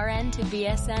University's RN to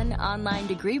BSN online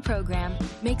degree program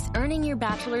makes earning your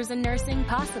bachelor's in nursing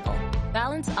possible.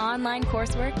 Balance online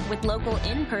coursework with local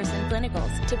in-person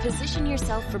clinicals to position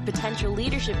yourself for potential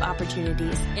leadership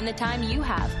opportunities in the time you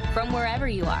have from wherever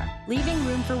you are, leaving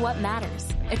room for what matters.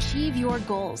 Achieve your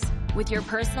goals with your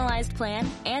personalized plan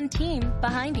and team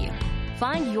behind you.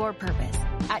 Find your purpose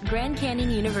at Grand Canyon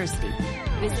University.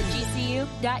 Visit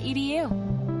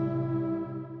gcu.edu.